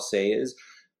thing I'll say is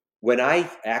when I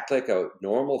act like a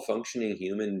normal functioning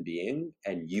human being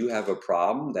and you have a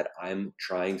problem that I'm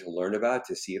trying to learn about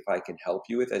to see if I can help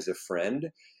you with as a friend,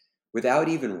 without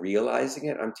even realizing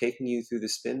it, I'm taking you through the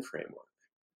spin framework.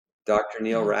 Dr.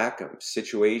 Neil Mhm. Rackham,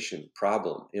 situation,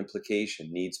 problem,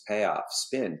 implication, needs payoff,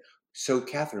 spin. So,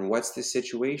 Catherine, what's the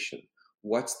situation?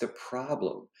 What's the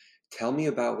problem? Tell me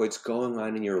about what's going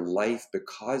on in your life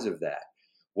because of that.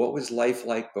 What was life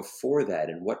like before that?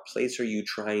 And what place are you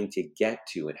trying to get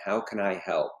to? And how can I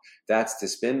help? That's the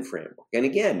spin framework. And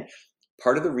again,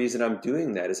 part of the reason I'm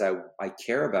doing that is I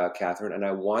care about Catherine and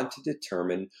I want to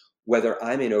determine whether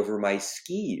I'm in over my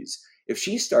skis. If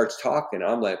she starts talking,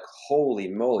 I'm like, holy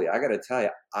moly, I got to tell you,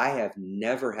 I have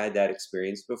never had that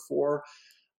experience before.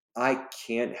 I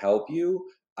can't help you.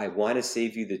 I want to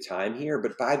save you the time here.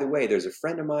 But by the way, there's a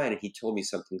friend of mine and he told me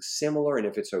something similar. And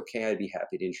if it's okay, I'd be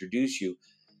happy to introduce you.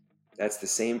 That's the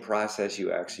same process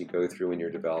you actually go through when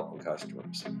you're developing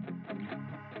customers.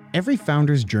 Every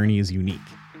founder's journey is unique,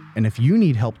 and if you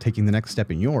need help taking the next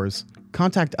step in yours,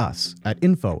 contact us at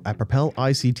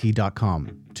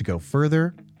info@propelict.com to go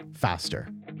further, faster.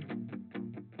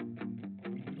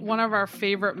 One of our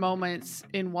favorite moments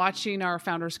in watching our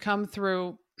founders come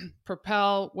through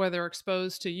Propel, where they're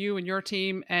exposed to you and your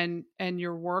team and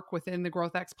your work within the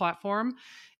GrowthX platform,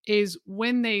 is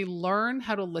when they learn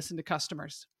how to listen to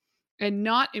customers and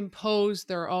not impose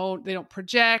their own. They don't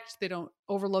project, they don't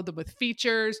overload them with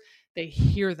features. They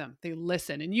hear them, they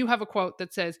listen. And you have a quote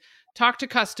that says, talk to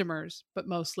customers, but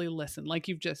mostly listen, like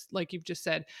you've just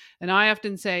said. And I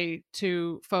often say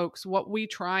to folks, what we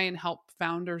try and help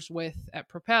founders with at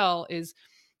Propel is,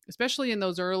 especially in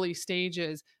those early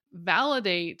stages,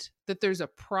 validate that there's a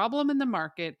problem in the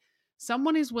market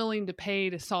someone is willing to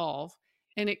pay to solve.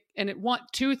 And it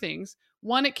want two things.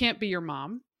 One, it can't be your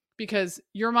mom, because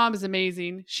your mom is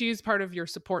amazing. She's part of your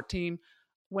support team.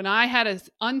 When I had an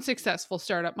unsuccessful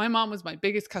startup, my mom was my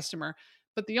biggest customer.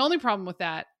 But the only problem with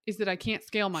that is that I can't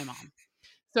scale my mom.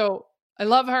 So I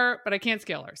love her, but I can't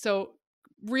scale her. So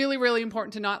really, really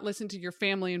important to not listen to your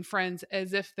family and friends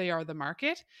as if they are the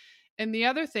market. And the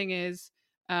other thing is,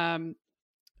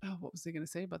 what was I going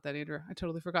to say about that, Andrew? I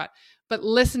totally forgot. But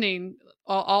listening,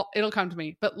 it'll come to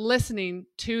me. But listening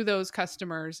to those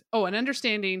customers, and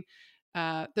understanding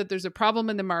that there's a problem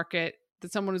in the market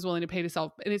that someone is willing to pay to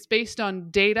solve, and it's based on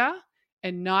data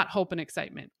and not hope and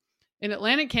excitement. In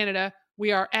Atlantic Canada,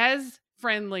 we are as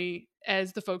friendly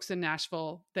as the folks in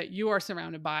Nashville that you are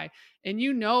surrounded by. And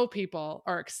people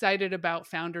are excited about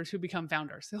founders who become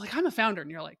founders. They're like, I'm a founder.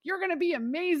 And you're like, you're going to be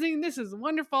amazing. This is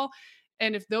wonderful.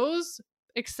 And if those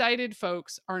excited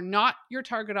folks are not your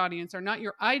target audience, are not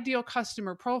your ideal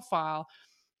customer profile,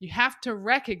 you have to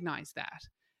recognize that.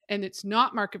 And it's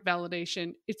not market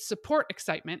validation, it's support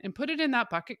excitement, and put it in that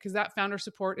bucket, because that founder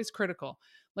support is critical.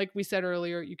 Like we said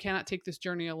earlier, you cannot take this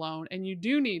journey alone, and you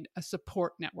do need a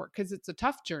support network because it's a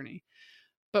tough journey.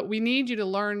 But we need you to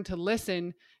learn to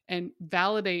listen and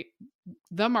validate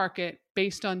the market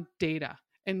based on data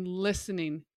and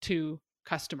listening to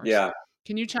customers. Yeah.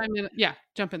 Can you chime in? Yeah,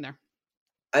 jump in there.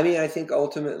 I mean, I think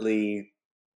ultimately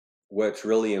what's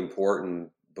really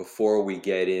important before we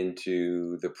get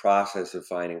into the process of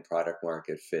finding product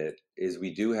market fit is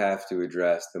we do have to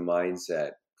address the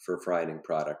mindset for finding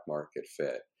product market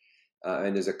fit.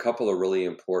 And there's a couple of really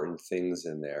important things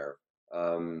in there.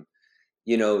 Um,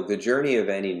 the journey of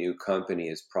any new company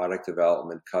is product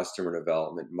development, customer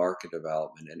development, market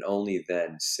development, and only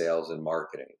then sales and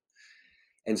marketing.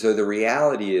 And so the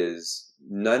reality is,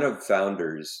 none of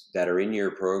founders that are in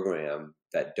your program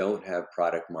that don't have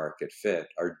product market fit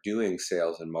are doing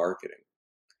sales and marketing.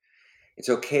 It's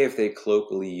okay if they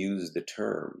colloquially use the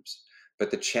terms,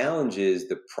 but the challenge is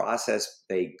the process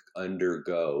they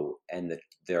undergo and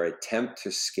their attempt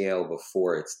to scale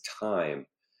before it's time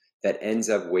that ends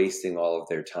up wasting all of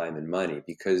their time and money,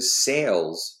 because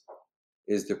sales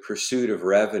is the pursuit of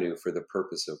revenue for the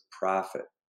purpose of profit.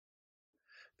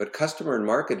 But customer and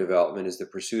market development is the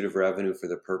pursuit of revenue for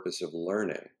the purpose of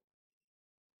learning.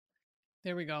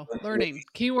 There we go. Learning.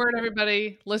 Keyword,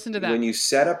 everybody. Listen to that. When you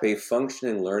set up a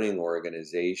functioning learning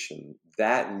organization,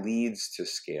 that leads to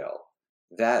scale.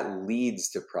 That leads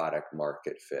to product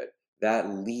market fit.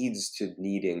 That leads to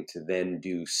needing to then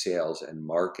do sales and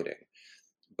marketing.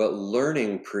 But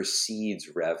learning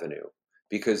precedes revenue,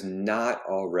 because not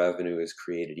all revenue is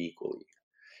created equally.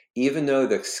 Even though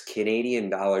the Canadian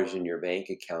dollars in your bank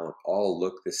account all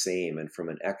look the same, and from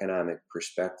an economic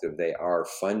perspective, they are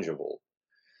fungible,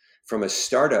 from a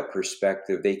startup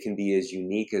perspective, they can be as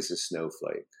unique as a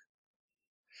snowflake.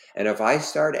 And if I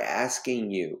start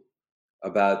asking you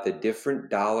about the different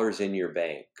dollars in your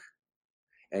bank,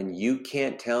 and you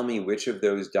can't tell me which of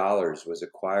those dollars was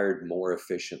acquired more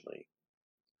efficiently,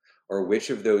 or which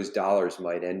of those dollars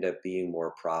might end up being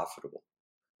more profitable,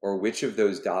 or which of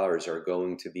those dollars are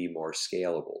going to be more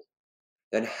scalable,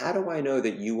 then how do I know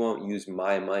that you won't use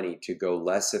my money to go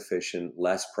less efficient,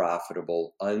 less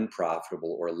profitable,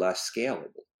 unprofitable, or less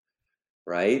scalable,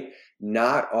 right?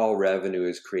 Not all revenue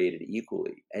is created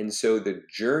equally. And so the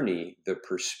journey, the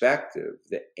perspective,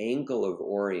 the angle of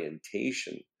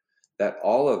orientation that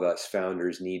all of us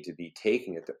founders need to be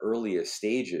taking at the earliest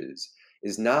stages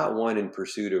is not one in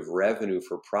pursuit of revenue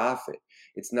for profit.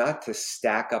 It's not to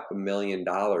stack up $1 million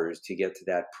to get to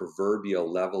that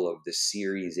proverbial level of the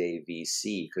Series A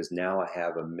VC, because now I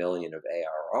have $1 million of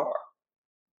ARR.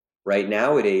 Right?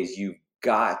 Nowadays, you've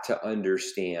got to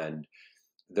understand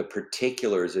the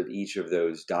particulars of each of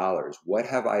those dollars. What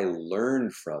have I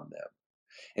learned from them?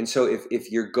 And so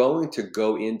if you're going to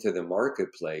go into the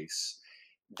marketplace,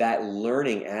 that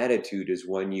learning attitude is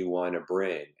one you want to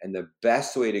bring. And the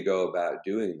best way to go about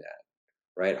doing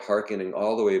that, right, hearkening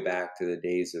all the way back to the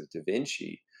days of Da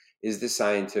Vinci, is the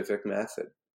scientific method.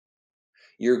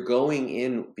 You're going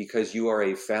in because you are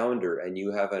a founder and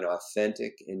you have an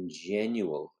authentic and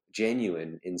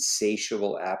genuine,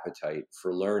 insatiable appetite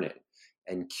for learning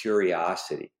and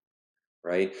curiosity,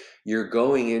 right? You're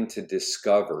going in to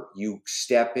discover. You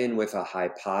step in with a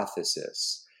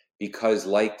hypothesis because,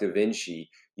 like Da Vinci,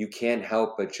 you can't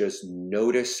help but just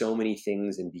notice so many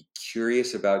things and be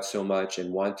curious about so much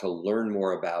and want to learn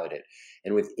more about it.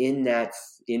 And within that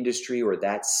industry or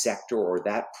that sector or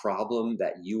that problem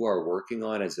that you are working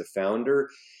on as a founder,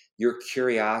 your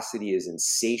curiosity is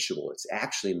insatiable. It's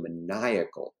actually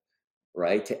maniacal,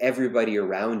 right? To everybody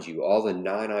around you, all the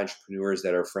non-entrepreneurs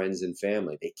that are friends and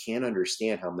family, they can't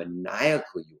understand how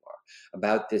maniacal you are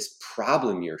about this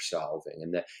problem you're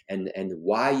solving, and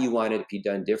why you want it to be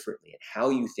done differently and how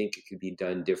you think it could be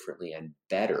done differently and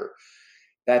better.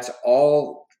 That's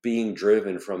all being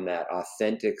driven from that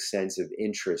authentic sense of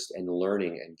interest and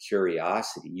learning and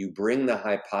curiosity. You bring the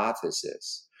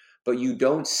hypothesis, but you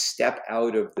don't step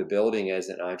out of the building as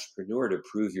an entrepreneur to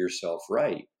prove yourself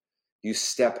right. You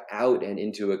step out and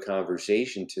into a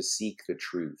conversation to seek the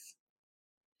truth.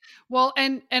 Well,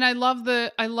 and I love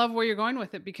where you're going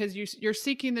with it, because you're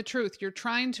seeking the truth. You're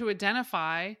trying to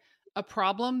identify a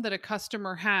problem that a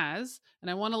customer has,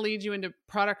 and I want to lead you into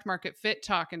product market fit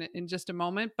talk in just a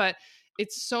moment, but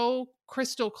it's so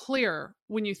crystal clear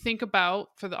when you think about,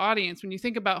 for the audience, when you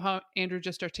think about how Andrew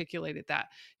just articulated that.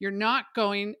 You're not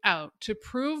going out to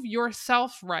prove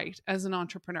yourself right as an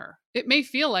entrepreneur. It may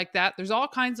feel like that. There's all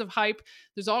kinds of hype,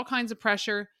 there's all kinds of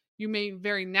pressure. You may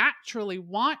very naturally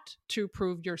want to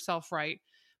prove yourself right,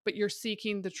 but you're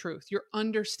seeking the truth. You're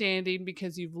understanding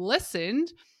because you've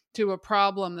listened to a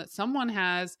problem that someone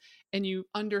has and you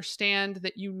understand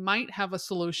that you might have a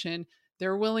solution.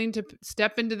 They're willing to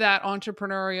step into that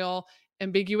entrepreneurial,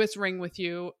 ambiguous ring with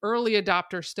you, early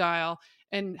adopter style,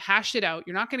 and hash it out.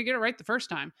 You're not going to get it right the first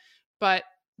time, but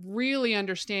really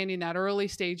understanding that early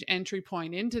stage entry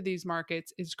point into these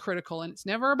markets is critical. And it's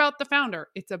never about the founder.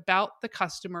 It's about the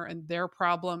customer and their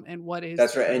problem and what is.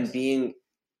 That's right. And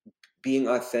being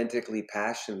authentically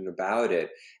passionate about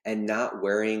it and not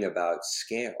worrying about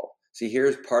scale. See,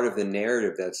 here's part of the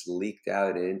narrative that's leaked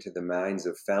out into the minds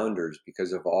of founders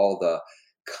because of all the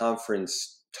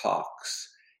conference talks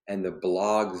and the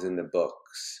blogs and the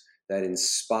books that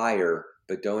inspire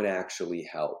but don't actually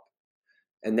help.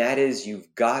 And that is, you've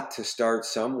got to start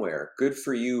somewhere. Good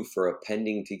for you for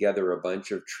appending together a bunch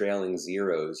of trailing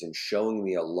zeros and showing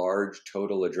me a large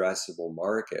total addressable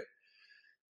market.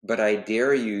 But I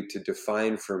dare you to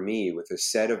define for me, with a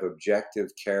set of objective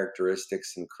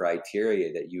characteristics and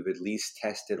criteria that you've at least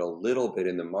tested a little bit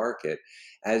in the market,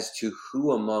 as to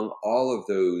who among all of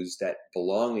those that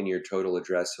belong in your total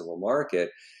addressable market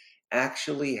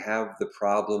actually have the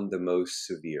problem the most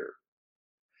severe,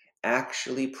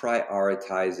 actually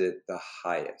prioritize it the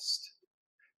highest.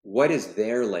 What is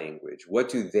their language? What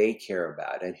do they care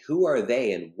about? And who are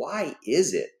they? And why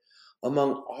is it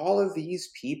among all of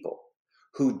these people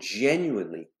who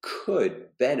genuinely could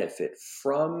benefit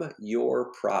from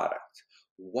your product?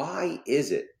 Why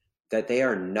is it that they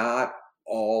are not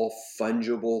all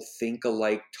fungible, think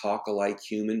alike, talk alike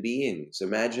human beings?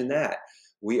 Imagine that.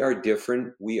 We are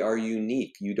different. We are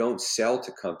unique. You don't sell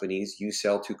to companies, you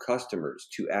sell to customers,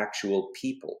 to actual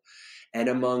people. And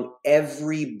among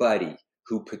everybody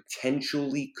who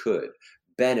potentially could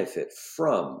benefit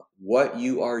from what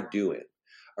you are doing,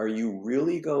 are you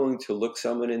really going to look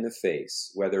someone in the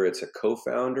face, whether it's a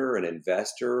co-founder, an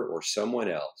investor, or someone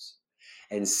else,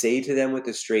 and say to them with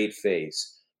a straight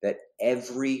face that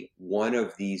every one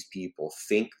of these people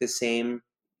think the same,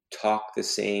 talk the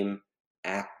same,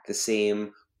 act the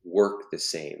same, work the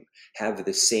same, have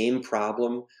the same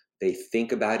problem, they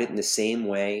think about it in the same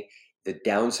way, the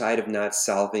downside of not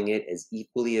solving it is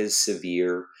equally as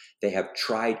severe. They have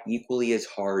tried equally as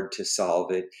hard to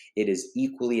solve it. It is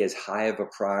equally as high of a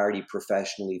priority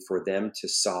professionally for them to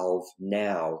solve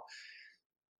now.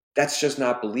 That's just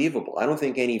not believable. I don't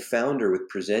think any founder with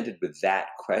presented with that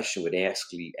question would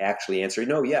actually answer,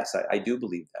 no, yes, I do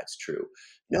believe that's true.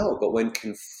 No, but when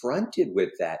confronted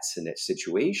with that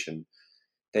situation,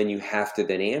 then you have to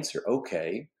then answer,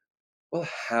 okay, well,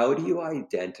 how do you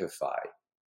identify?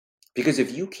 Because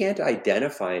if you can't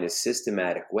identify in a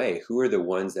systematic way who are the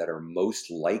ones that are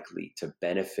most likely to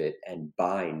benefit and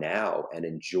buy now and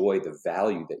enjoy the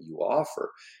value that you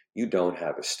offer, you don't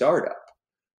have a startup,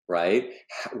 right?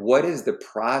 What is the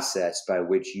process by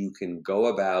which you can go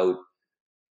about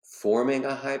forming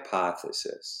a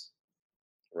hypothesis,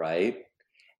 right?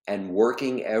 And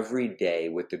working every day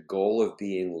with the goal of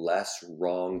being less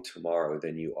wrong tomorrow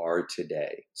than you are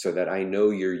today, so that I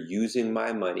know you're using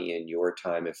my money and your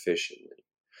time efficiently,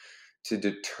 to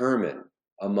determine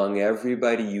among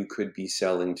everybody you could be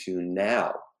selling to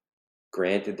now,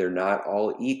 granted they're not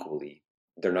all equal,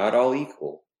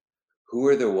 who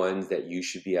are the ones that you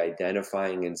should be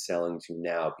identifying and selling to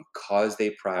now because they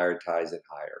prioritize it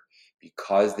higher,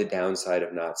 because the downside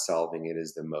of not solving it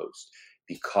is the most,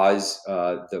 because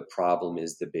the problem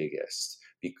is the biggest,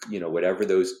 whatever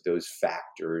those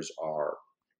factors are.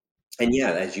 And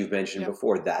yeah, as you've mentioned Yep.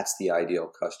 before, that's the ideal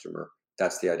customer.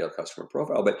 That's the ideal customer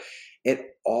profile. But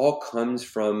it all comes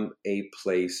from a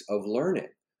place of learning,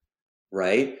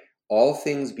 right? All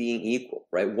things being equal,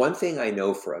 right? One thing I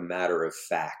know for a matter of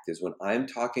fact is when I'm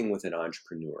talking with an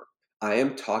entrepreneur, I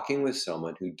am talking with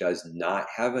someone who does not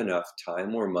have enough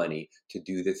time or money to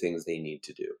do the things they need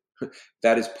to do.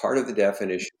 That is part of the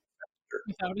definition,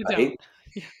 Without a right? doubt.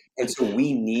 Yeah. And so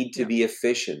we need to Yeah. be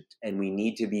efficient and we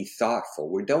need to be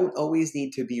thoughtful. We don't always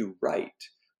need to be right.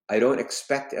 I don't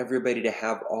expect everybody to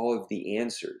have all of the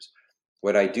answers.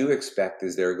 What I do expect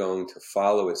is they're going to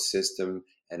follow a system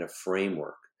and a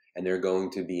framework, and they're going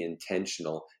to be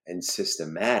intentional and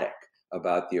systematic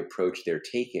about the approach they're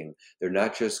taking. They're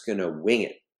not just going to wing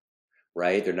it,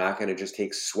 right? They're not going to just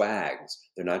take swags.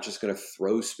 They're not just going to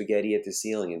throw spaghetti at the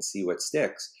ceiling and see what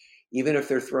sticks. Even if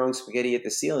they're throwing spaghetti at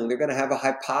the ceiling, they're going to have a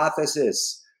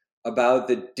hypothesis about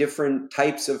the different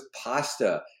types of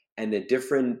pasta and the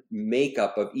different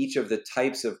makeup of each of the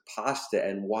types of pasta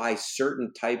and why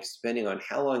certain types, depending on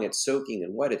how long it's soaking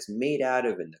and what it's made out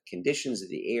of and the conditions of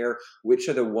the air, which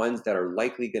are the ones that are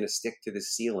likely going to stick to the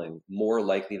ceiling more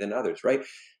likely than others, right?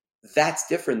 That's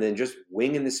different than just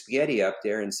winging the spaghetti up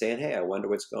there and saying, hey, I wonder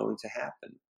what's going to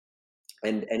happen.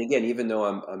 And again, even though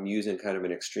I'm using kind of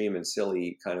an extreme and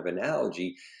silly kind of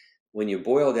analogy, when you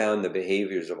boil down the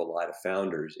behaviors of a lot of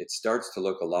founders, it starts to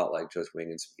look a lot like just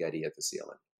winging spaghetti at the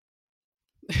ceiling.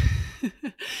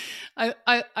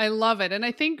 I love it. And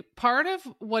I think part of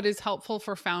what is helpful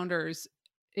for founders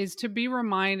is to be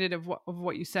reminded of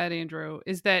what you said, Andrew,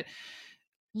 is that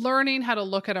learning how to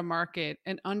look at a market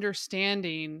and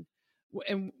understanding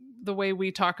and the way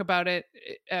we talk about it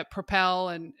at Propel,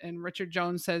 and Richard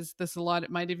Jones says this a lot. It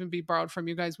might even be borrowed from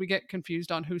you guys. We get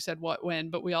confused on who said what when,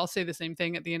 but we all say the same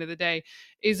thing at the end of the day,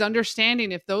 is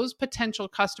understanding if those potential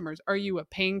customers, are you a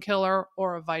painkiller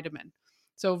or a vitamin?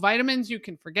 So vitamins you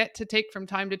can forget to take from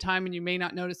time to time and you may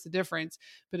not notice the difference.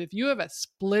 But if you have a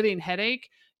splitting headache,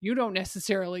 you don't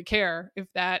necessarily care if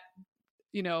that,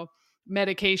 you know,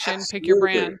 medication, pick your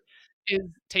Absolutely. brand, is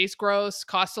tastes gross,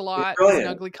 costs a It's lot, is an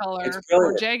brilliant. ugly It's color, or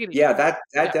brilliant. jaggedy. Yeah, that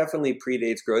Yeah. definitely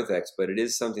predates GrowthX, but it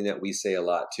is something that we say a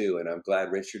lot too. And I'm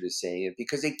glad Richard is saying it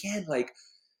because again, like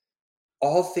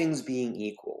all things being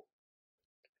equal,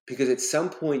 Because at some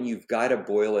point you've got to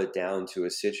boil it down to a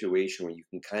situation where you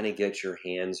can kind of get your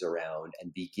hands around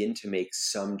and begin to make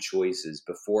some choices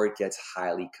before it gets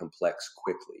highly complex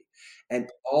quickly. And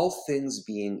all things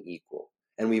being equal,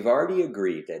 and we've already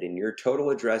agreed that in your total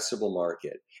addressable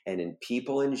market and in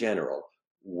people in general,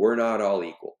 we're not all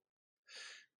equal.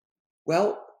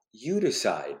 Well, you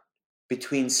decide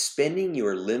between spending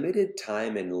your limited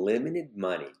time and limited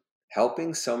money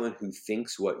helping someone who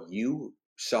thinks what you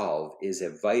solve is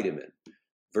a vitamin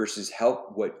versus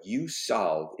help what you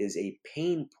solve is a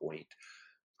pain point.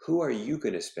 Who are you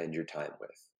going to spend your time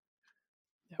with?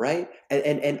 Yeah. Right?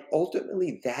 And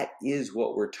ultimately, that is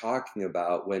what we're talking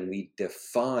about when we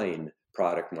define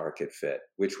product market fit,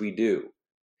 which we do.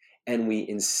 And we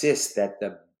insist that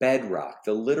the bedrock,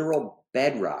 the literal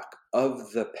bedrock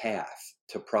of the path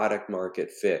to product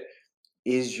market fit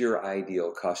is your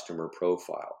ideal customer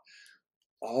profile.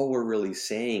 All we're really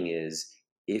saying is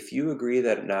if you agree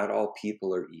that not all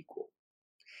people are equal,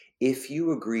 if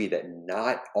you agree that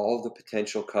not all the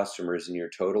potential customers in your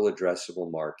total addressable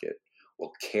market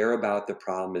will care about the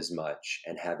problem as much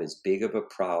and have as big of a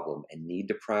problem and need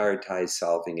to prioritize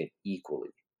solving it equally,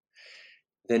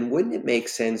 then wouldn't it make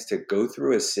sense to go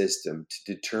through a system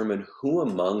to determine who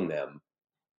among them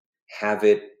have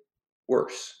it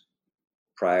worse?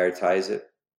 Prioritize it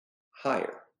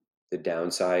higher. The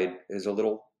downside is a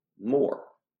little more.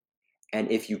 And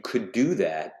if you could do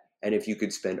that, and if you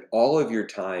could spend all of your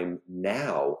time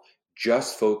now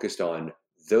just focused on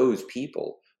those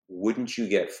people, wouldn't you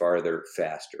get farther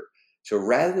faster? So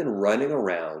rather than running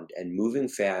around and moving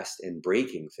fast and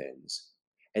breaking things,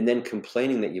 and then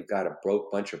complaining that you've got a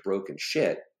bunch of broken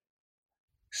shit,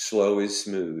 slow is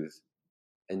smooth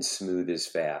and smooth is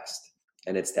fast.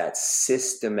 And it's that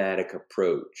systematic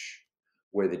approach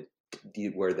where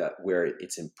where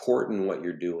it's important what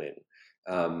you're doing,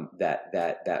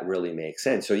 that really makes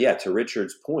sense. So yeah, to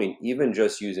Richard's point, even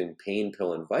just using pain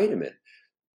pill and vitamin,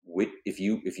 if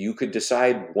you could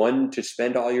decide one to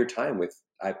spend all your time with,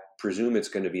 I presume it's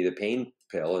going to be the pain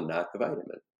pill and not the vitamin.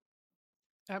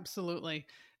 Absolutely.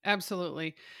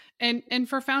 Absolutely. And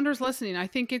for founders listening, I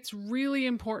think it's really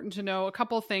important to know a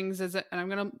couple of things and I'm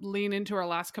going to lean into our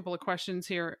last couple of questions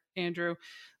here, Andrew,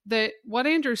 that what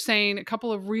Andrew's saying, a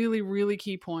couple of really really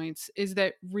key points is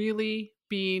that really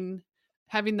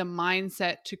having the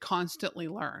mindset to constantly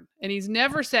learn. And he's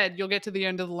never said you'll get to the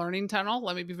end of the learning tunnel.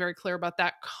 Let me be very clear about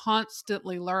that.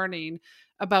 Constantly learning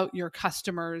about your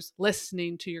customers,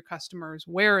 listening to your customers,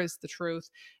 where is the truth?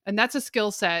 And that's a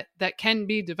skill set that can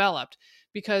be developed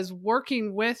because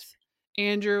working with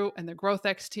Andrew and the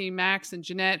GrowthX team, Max and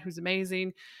Jeanette, who's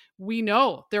amazing, we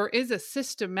know there is a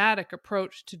systematic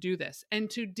approach to do this and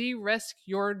to de-risk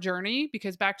your journey.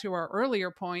 Because back to our earlier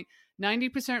point,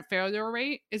 90% failure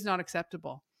rate is not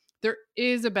acceptable. There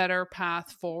is a better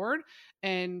path forward.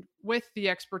 And with the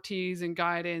expertise and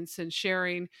guidance and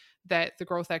sharing that the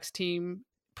GrowthX team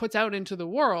puts out into the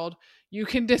world, you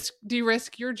can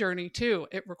de-risk your journey too.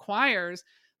 It requires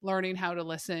learning how to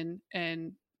listen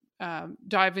and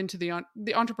dive into the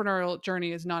entrepreneurial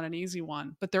journey is not an easy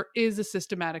one, but there is a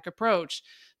systematic approach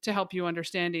to help you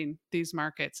understanding these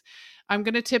markets. I'm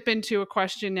going to tip into a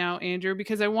question now, Andrew,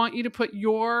 because I want you to put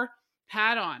your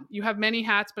hat on. You have many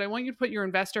hats, but I want you to put your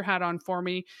investor hat on for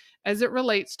me as it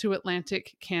relates to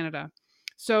Atlantic Canada.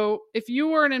 So if you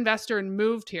were an investor and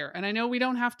moved here, and I know we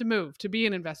don't have to move to be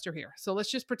an investor here. So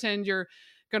let's just pretend you're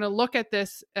going to look at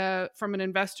this from an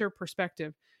investor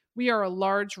perspective. We are a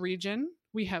large region.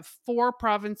 We have 4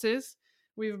 provinces.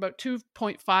 We have about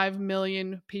 2.5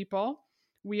 million people.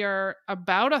 We are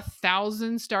about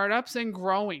 1,000 startups and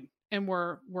growing. And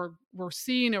we're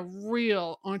seeing a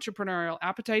real entrepreneurial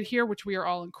appetite here, which we are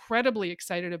all incredibly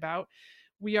excited about.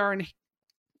 We are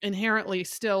inherently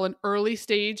still an early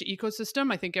stage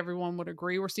ecosystem. I think everyone would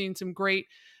agree. We're seeing some great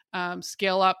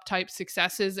scale up type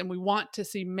successes, and we want to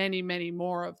see many, many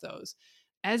more of those.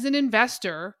 As an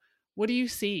investor, what do you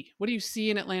see? What do you see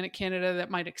in Atlantic Canada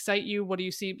that might excite you? What do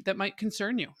you see that might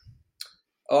concern you?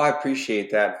 Oh, I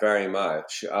appreciate that very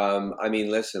much. I mean,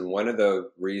 listen, one of the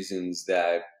reasons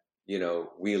that,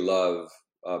 we love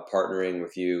partnering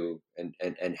with you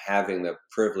and having the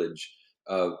privilege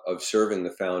of serving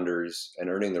the founders and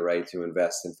earning the right to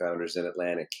invest in founders in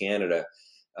Atlantic Canada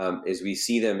is we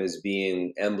see them as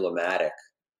being emblematic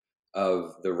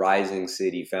of the rising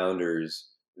city founders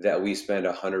that we spend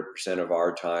 100% of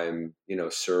our time,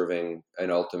 serving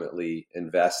and ultimately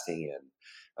investing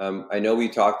in. I know we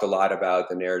talked a lot about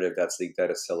the narrative that's leaked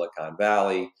out of Silicon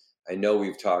Valley. I know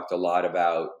we've talked a lot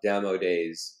about demo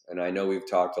days, and I know we've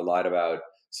talked a lot about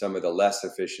some of the less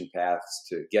efficient paths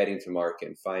to getting to market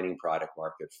and finding product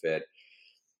market fit.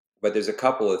 But there's a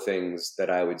couple of things that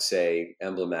I would say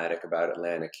emblematic about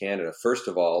Atlantic Canada. First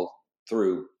of all,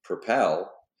 through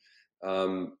Propel,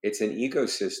 it's an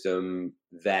ecosystem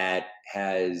that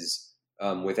has,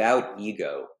 without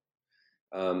ego,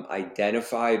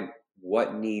 identified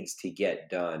what needs to get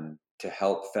done to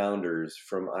help founders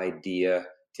from idea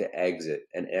to exit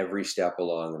and every step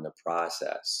along in the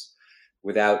process.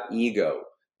 Without ego,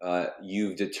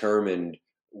 you've determined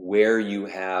where you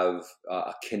have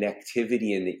a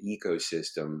connectivity in the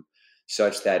ecosystem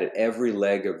such that at every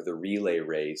leg of the relay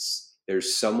race,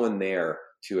 there's someone there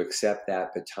to accept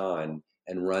that baton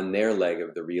and run their leg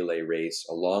of the relay race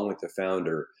along with the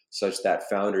founder, such that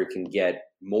founder can get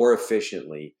more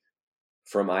efficiently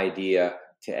from idea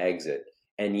to exit.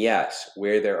 And yes,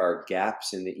 where there are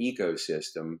gaps in the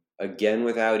ecosystem, again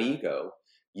without ego,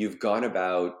 you've gone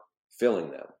about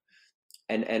filling them.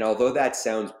 And although that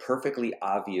sounds perfectly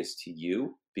obvious to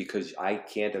you, because I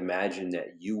can't imagine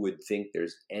that you would think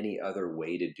there's any other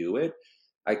way to do it,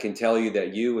 I can tell you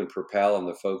that you and Propel and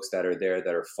the folks that are there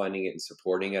that are funding it and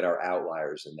supporting it are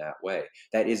outliers in that way.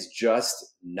 That is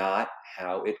just not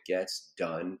how it gets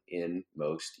done in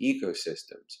most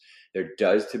ecosystems. There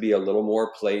does to be a little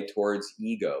more play towards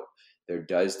ego. There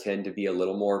does tend to be a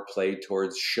little more play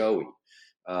towards showy.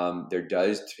 There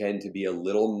does tend to be a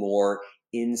little more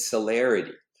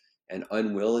insularity and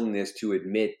unwillingness to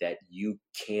admit that you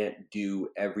can't do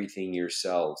everything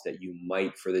yourselves, that you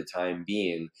might, for the time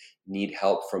being, need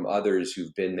help from others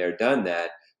who've been there, done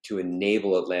that, to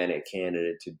enable Atlantic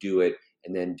Canada to do it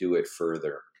and then do it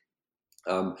further.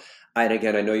 And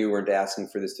again, I know you weren't asking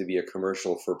for this to be a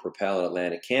commercial for Propel in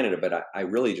Atlantic Canada, but I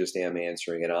really just am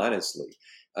answering it honestly.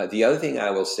 The other thing I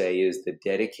will say is the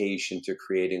dedication to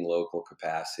creating local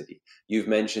capacity. You've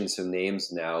mentioned some names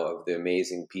now of the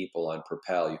amazing people on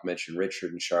Propel. You've mentioned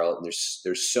Richard and Charlotte, and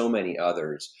there's so many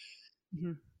others.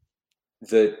 Mm-hmm.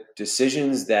 The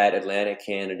decisions that Atlantic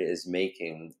Canada is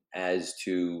making as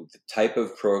to the type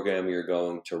of program you're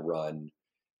going to run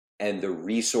and the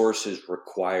resources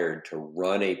required to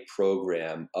run a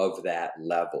program of that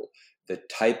level, the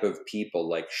type of people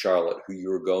like Charlotte who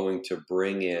you're going to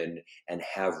bring in and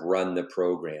have run the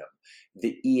program,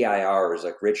 the EIRs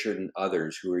like Richard and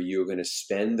others who are you're going to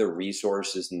spend the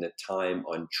resources and the time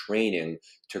on training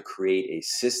to create a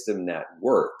system that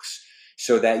works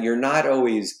so that you're not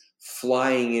always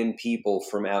flying in people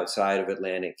from outside of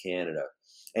Atlantic Canada.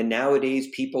 And nowadays,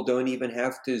 people don't even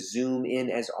have to zoom in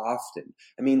as often.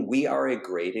 I mean, we are a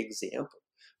great example.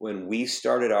 When we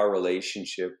started our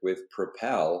relationship with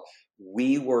Propel,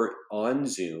 we were on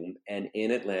Zoom and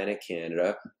in Atlantic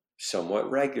Canada somewhat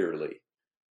regularly.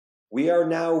 We are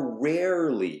now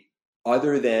rarely,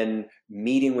 other than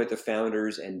meeting with the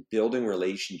founders and building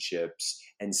relationships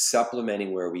and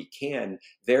supplementing where we can,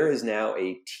 there is now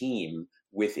a team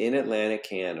within Atlantic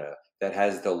Canada that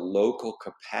has the local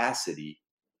capacity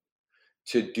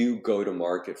to do go to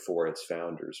market for its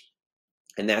founders.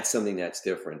 And that's something that's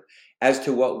different. As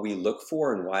to what we look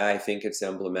for and why I think it's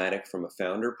emblematic from a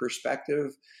founder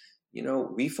perspective,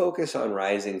 we focus on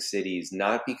rising cities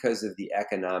not because of the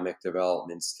economic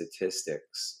development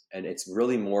statistics, and it's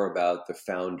really more about the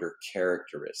founder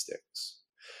characteristics.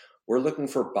 We're looking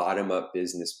for bottom up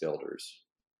business builders.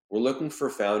 We're looking for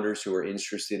founders who are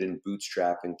interested in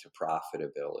bootstrapping to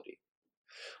profitability.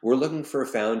 We're looking for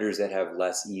founders that have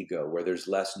less ego, where there's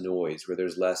less noise, where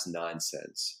there's less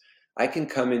nonsense. I can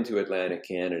come into Atlantic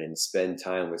Canada and spend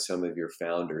time with some of your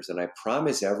founders, and I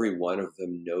promise every one of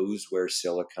them knows where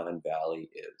Silicon Valley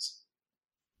is.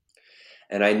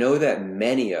 And I know that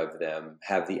many of them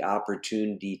have the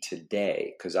opportunity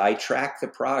today, because I track the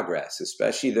progress,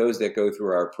 especially those that go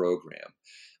through our program.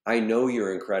 I know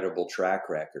your incredible track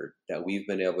record that we've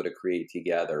been able to create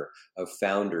together of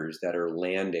founders that are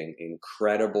landing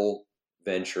incredible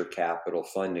venture capital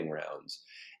funding rounds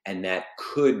and that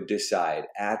could decide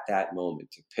at that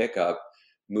moment to pick up,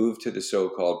 move to the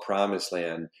so-called promised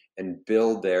land and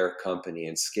build their company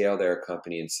and scale their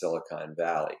company in Silicon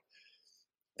Valley.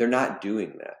 They're not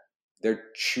doing that. They're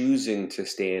choosing to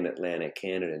stay in Atlantic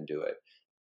Canada and do it.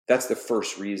 That's the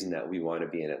first reason that we want to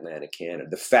be in Atlantic Canada.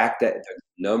 The fact that the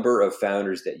number of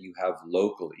founders that you have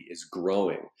locally is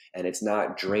growing and it's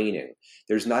not draining.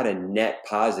 There's not a net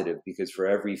positive because for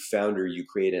every founder you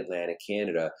create in Atlantic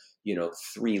Canada,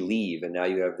 3 leave, and now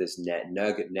you have this net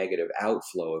negative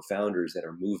outflow of founders that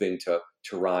are moving to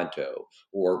Toronto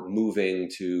or moving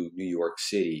to New York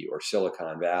City or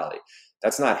Silicon Valley.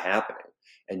 That's not happening.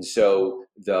 And so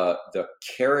the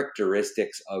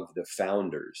characteristics of the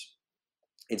founders,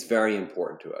 it's very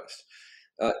important to us.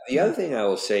 The other thing I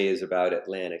will say is about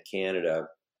Atlantic Canada,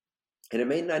 and it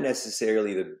may not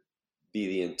necessarily be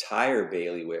the entire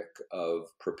bailiwick of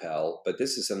Propel, but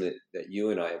this is something that you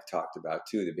and I have talked about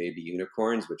too, the baby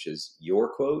unicorns, which is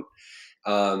your quote.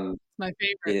 My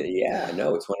favorite. Yeah,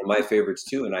 no, it's one of my favorites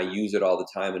too, and I use it all the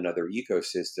time in other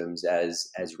ecosystems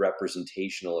as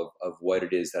representational of what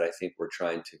it is that I think we're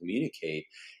trying to communicate,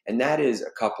 and that is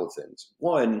a couple of things.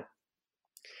 One,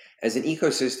 as an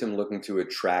ecosystem looking to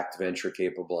attract venture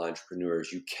capable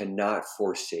entrepreneurs, you cannot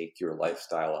forsake your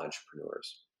lifestyle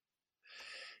entrepreneurs,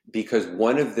 because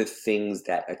one of the things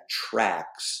that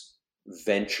attracts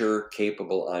venture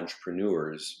capable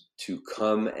entrepreneurs to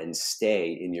come and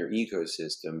stay in your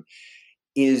ecosystem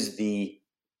is the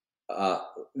uh,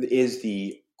 is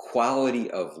the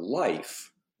quality of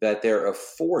life that they're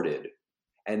afforded.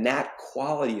 And that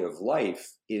quality of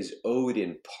life is owed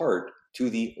in part to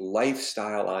the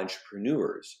lifestyle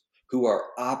entrepreneurs who are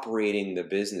operating the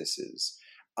businesses,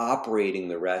 operating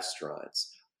the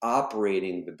restaurants,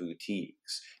 operating the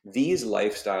boutiques. These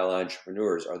lifestyle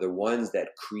entrepreneurs are the ones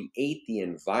that create the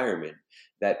environment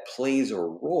that plays a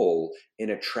role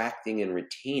in attracting and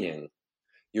retaining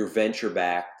your venture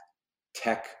backed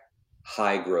tech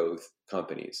high growth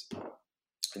companies.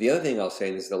 The other thing I'll say,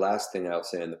 and this is the last thing I'll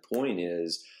say on the point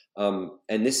is,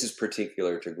 and this is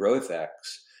particular to GrowthX,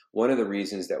 one of the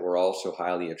reasons that we're also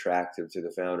highly attractive to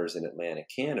the founders in Atlantic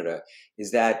Canada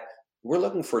is that we're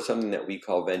looking for something that we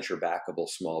call venture backable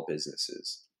small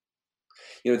businesses.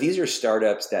 These are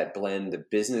startups that blend the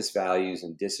business values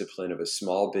and discipline of a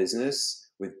small business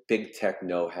with big tech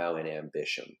know-how and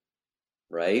ambition.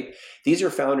 Right? These are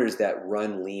founders that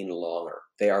run lean longer.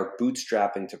 They are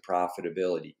bootstrapping to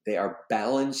profitability. They are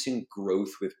balancing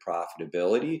growth with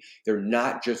profitability. They're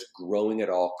not just growing at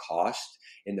all costs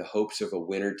in the hopes of a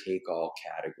winner take all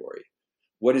category.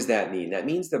 What does that mean? That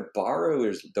means the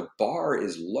bar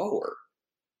is lower,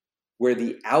 where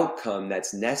the outcome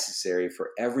that's necessary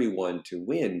for everyone to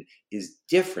win is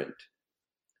different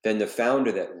than the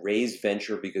founder that raised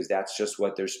venture because that's just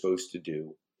what they're supposed to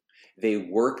do. They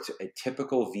worked a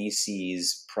typical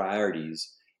VC's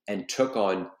priorities and took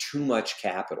on too much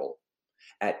capital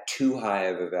at too high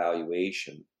of a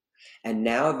valuation. And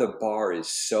now the bar is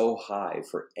so high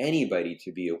for anybody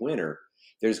to be a winner,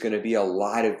 there's going to be a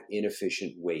lot of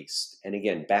inefficient waste. And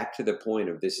again, back to the point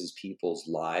of this is people's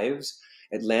lives.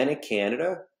 Atlantic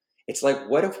Canada, it's like,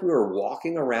 what if we were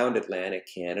walking around Atlantic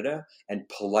Canada and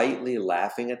politely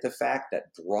laughing at the fact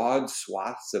that broad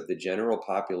swaths of the general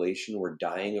population were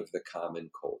dying of the common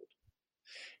cold?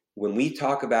 When we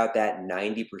talk about that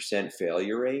 90%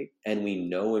 failure rate, and we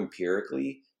know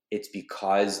empirically it's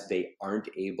because they aren't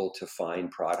able to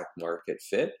find product market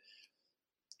fit,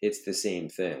 it's the same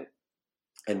thing.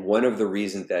 And one of the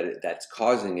reasons that's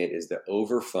causing it is the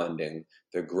overfunding,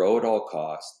 the grow at all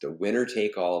costs, the winner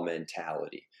take all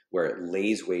mentality, where it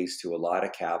lays waste to a lot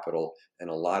of capital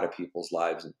and a lot of people's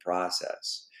lives in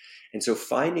process. And so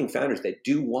finding founders that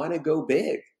do want to go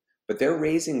big, but they're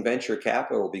raising venture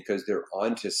capital because they're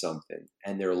onto something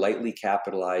and they're lightly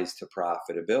capitalized to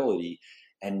profitability.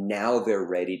 And now they're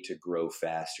ready to grow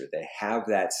faster. They have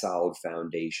that solid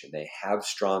foundation. They have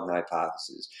strong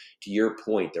hypotheses. To your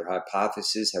point, their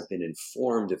hypotheses have been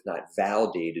informed, if not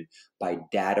validated, by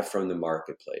data from the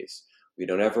marketplace. We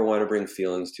don't ever want to bring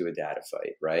feelings to a data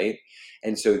fight, right?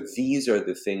 And so these are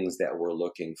the things that we're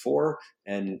looking for.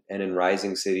 And in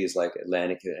rising cities like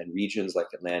Atlantic and regions like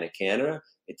Atlantic Canada,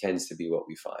 it tends to be what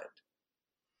we find.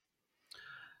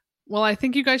 Well, I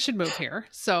think you guys should move here.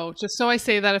 So just so I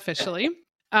say that officially,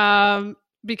 um,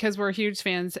 because we're huge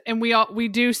fans, and we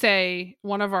do say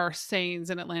one of our sayings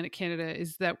in Atlantic Canada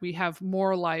is that we have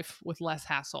more life with less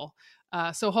hassle.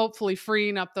 So hopefully,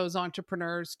 freeing up those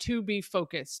entrepreneurs to be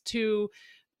focused, to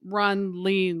run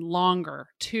lean longer,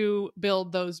 to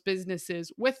build those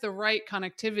businesses with the right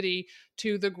connectivity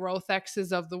to the growth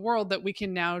X's of the world that we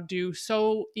can now do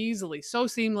so easily, so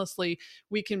seamlessly.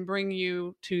 We can bring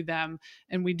you to them,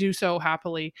 and we do so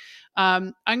happily.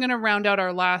 I'm going to round out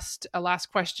our last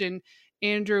question.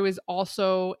 Andrew is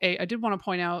also I did want to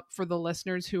point out for the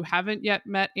listeners who haven't yet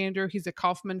met Andrew, he's a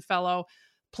Kaufman Fellow.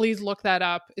 Please look that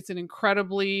up. It's an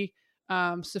incredibly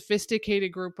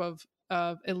sophisticated group of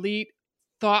elite,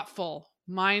 thoughtful,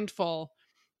 mindful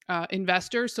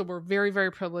investors. So we're very,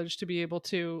 very privileged to be able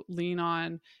to lean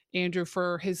on Andrew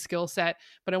for his skill set.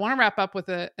 But I want to wrap up with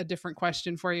a different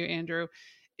question for you, Andrew.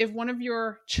 If one of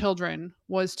your children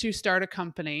was to start a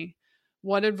company,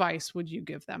 what advice would you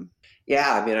give them?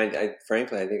 Yeah, I mean, I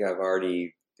frankly, I think I've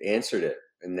already answered it,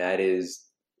 and that is,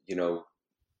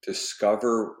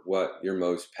 discover what you're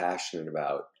most passionate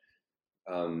about.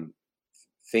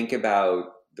 Think about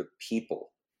the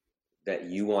people that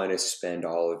you want to spend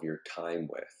all of your time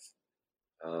with.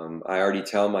 I already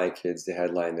tell my kids to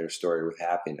headline their story with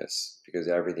happiness because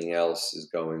everything else is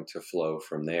going to flow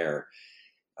from there.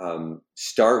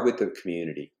 Start with the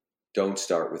community. Don't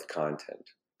start with content.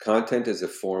 Content is a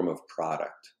form of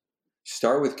product.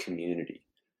 Start with community.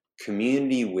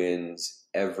 Community wins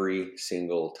every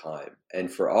single time.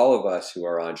 And for all of us who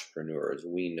are entrepreneurs,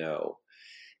 we know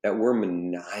that we're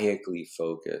maniacally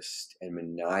focused and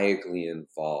maniacally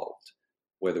involved,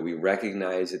 whether we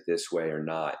recognize it this way or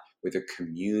not, with a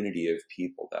community of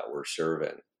people that we're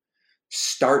serving.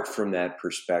 Start from that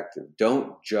perspective.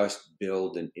 Don't just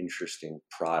build an interesting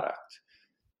product.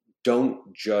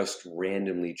 Don't just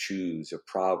randomly choose a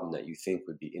problem that you think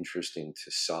would be interesting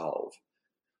to solve,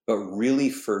 but really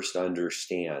first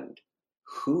understand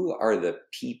who are the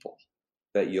people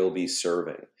that you'll be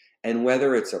serving, and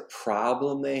whether it's a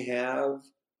problem they have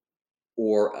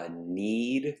or a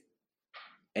need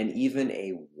and even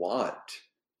a want.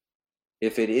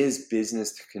 If it is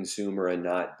business to consumer and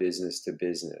not business to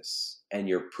business, and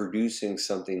you're producing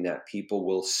something that people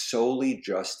will solely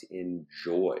just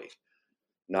enjoy,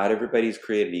 not everybody's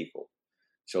created equal.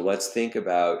 So let's think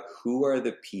about who are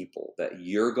the people that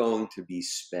you're going to be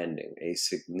spending a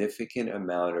significant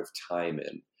amount of time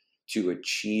in to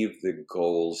achieve the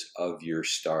goals of your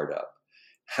startup.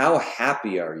 How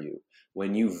happy are you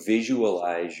when you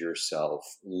visualize yourself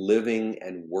living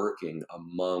and working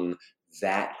among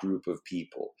that group of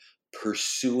people,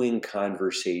 pursuing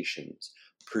conversations,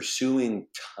 pursuing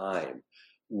time,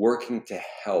 working to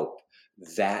help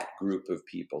that group of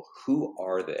people? Who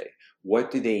are they?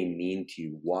 What do they mean to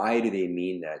you? Why do they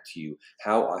mean that to you?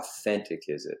 How authentic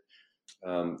is it?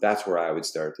 That's where I would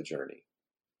start the journey.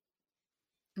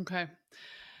 Okay.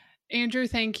 Andrew,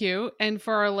 thank you. And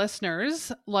for our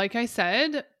listeners, like I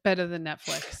said, better than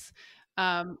Netflix.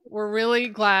 We're really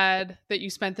glad that you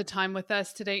spent the time with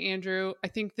us today, Andrew. I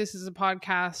think this is a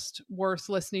podcast worth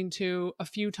listening to a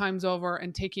few times over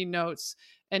and taking notes,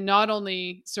 and not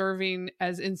only serving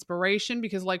as inspiration,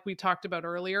 because like we talked about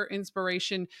earlier,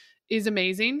 inspiration is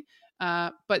amazing,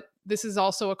 but this is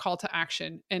also a call to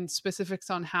action and specifics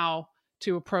on how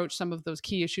to approach some of those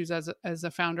key issues as a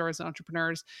founder, as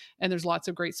entrepreneurs. And there's lots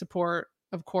of great support,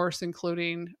 of course,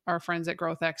 including our friends at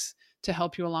GrowthX to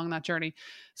help you along that journey.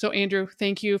 So Andrew,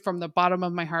 thank you from the bottom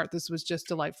of my heart. This was just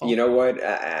delightful. You know what?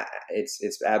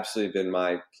 It's absolutely been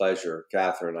my pleasure,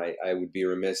 Catherine. I would be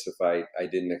remiss if I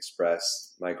didn't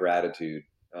express my gratitude,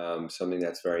 something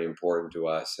that's very important to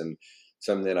us and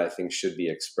something that I think should be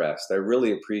expressed. I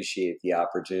really appreciate the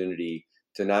opportunity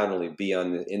to not only be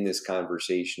in this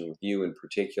conversation with you in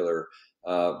particular,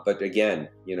 but again,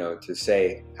 to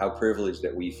say how privileged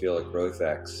that we feel at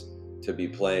GrowthX to be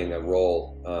playing a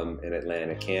role in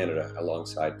Atlanta, Canada,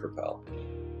 alongside Propel.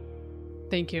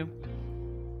 Thank you.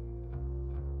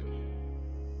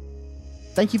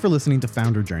 Thank you for listening to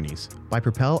Founder Journeys by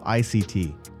Propel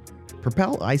ICT.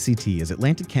 Propel ICT is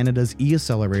Atlantic Canada's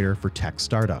e-accelerator for tech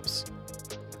startups.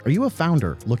 Are you a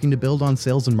founder looking to build on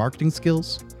sales and marketing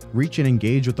skills, reach and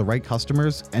engage with the right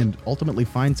customers, and ultimately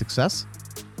find success?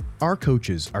 Our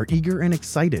coaches are eager and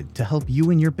excited to help you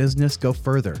and your business go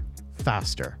further,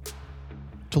 faster.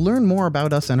 To learn more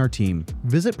about us and our team,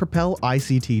 visit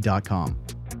propelict.com.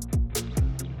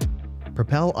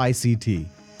 Propel ICT,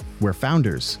 where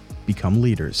founders become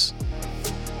leaders.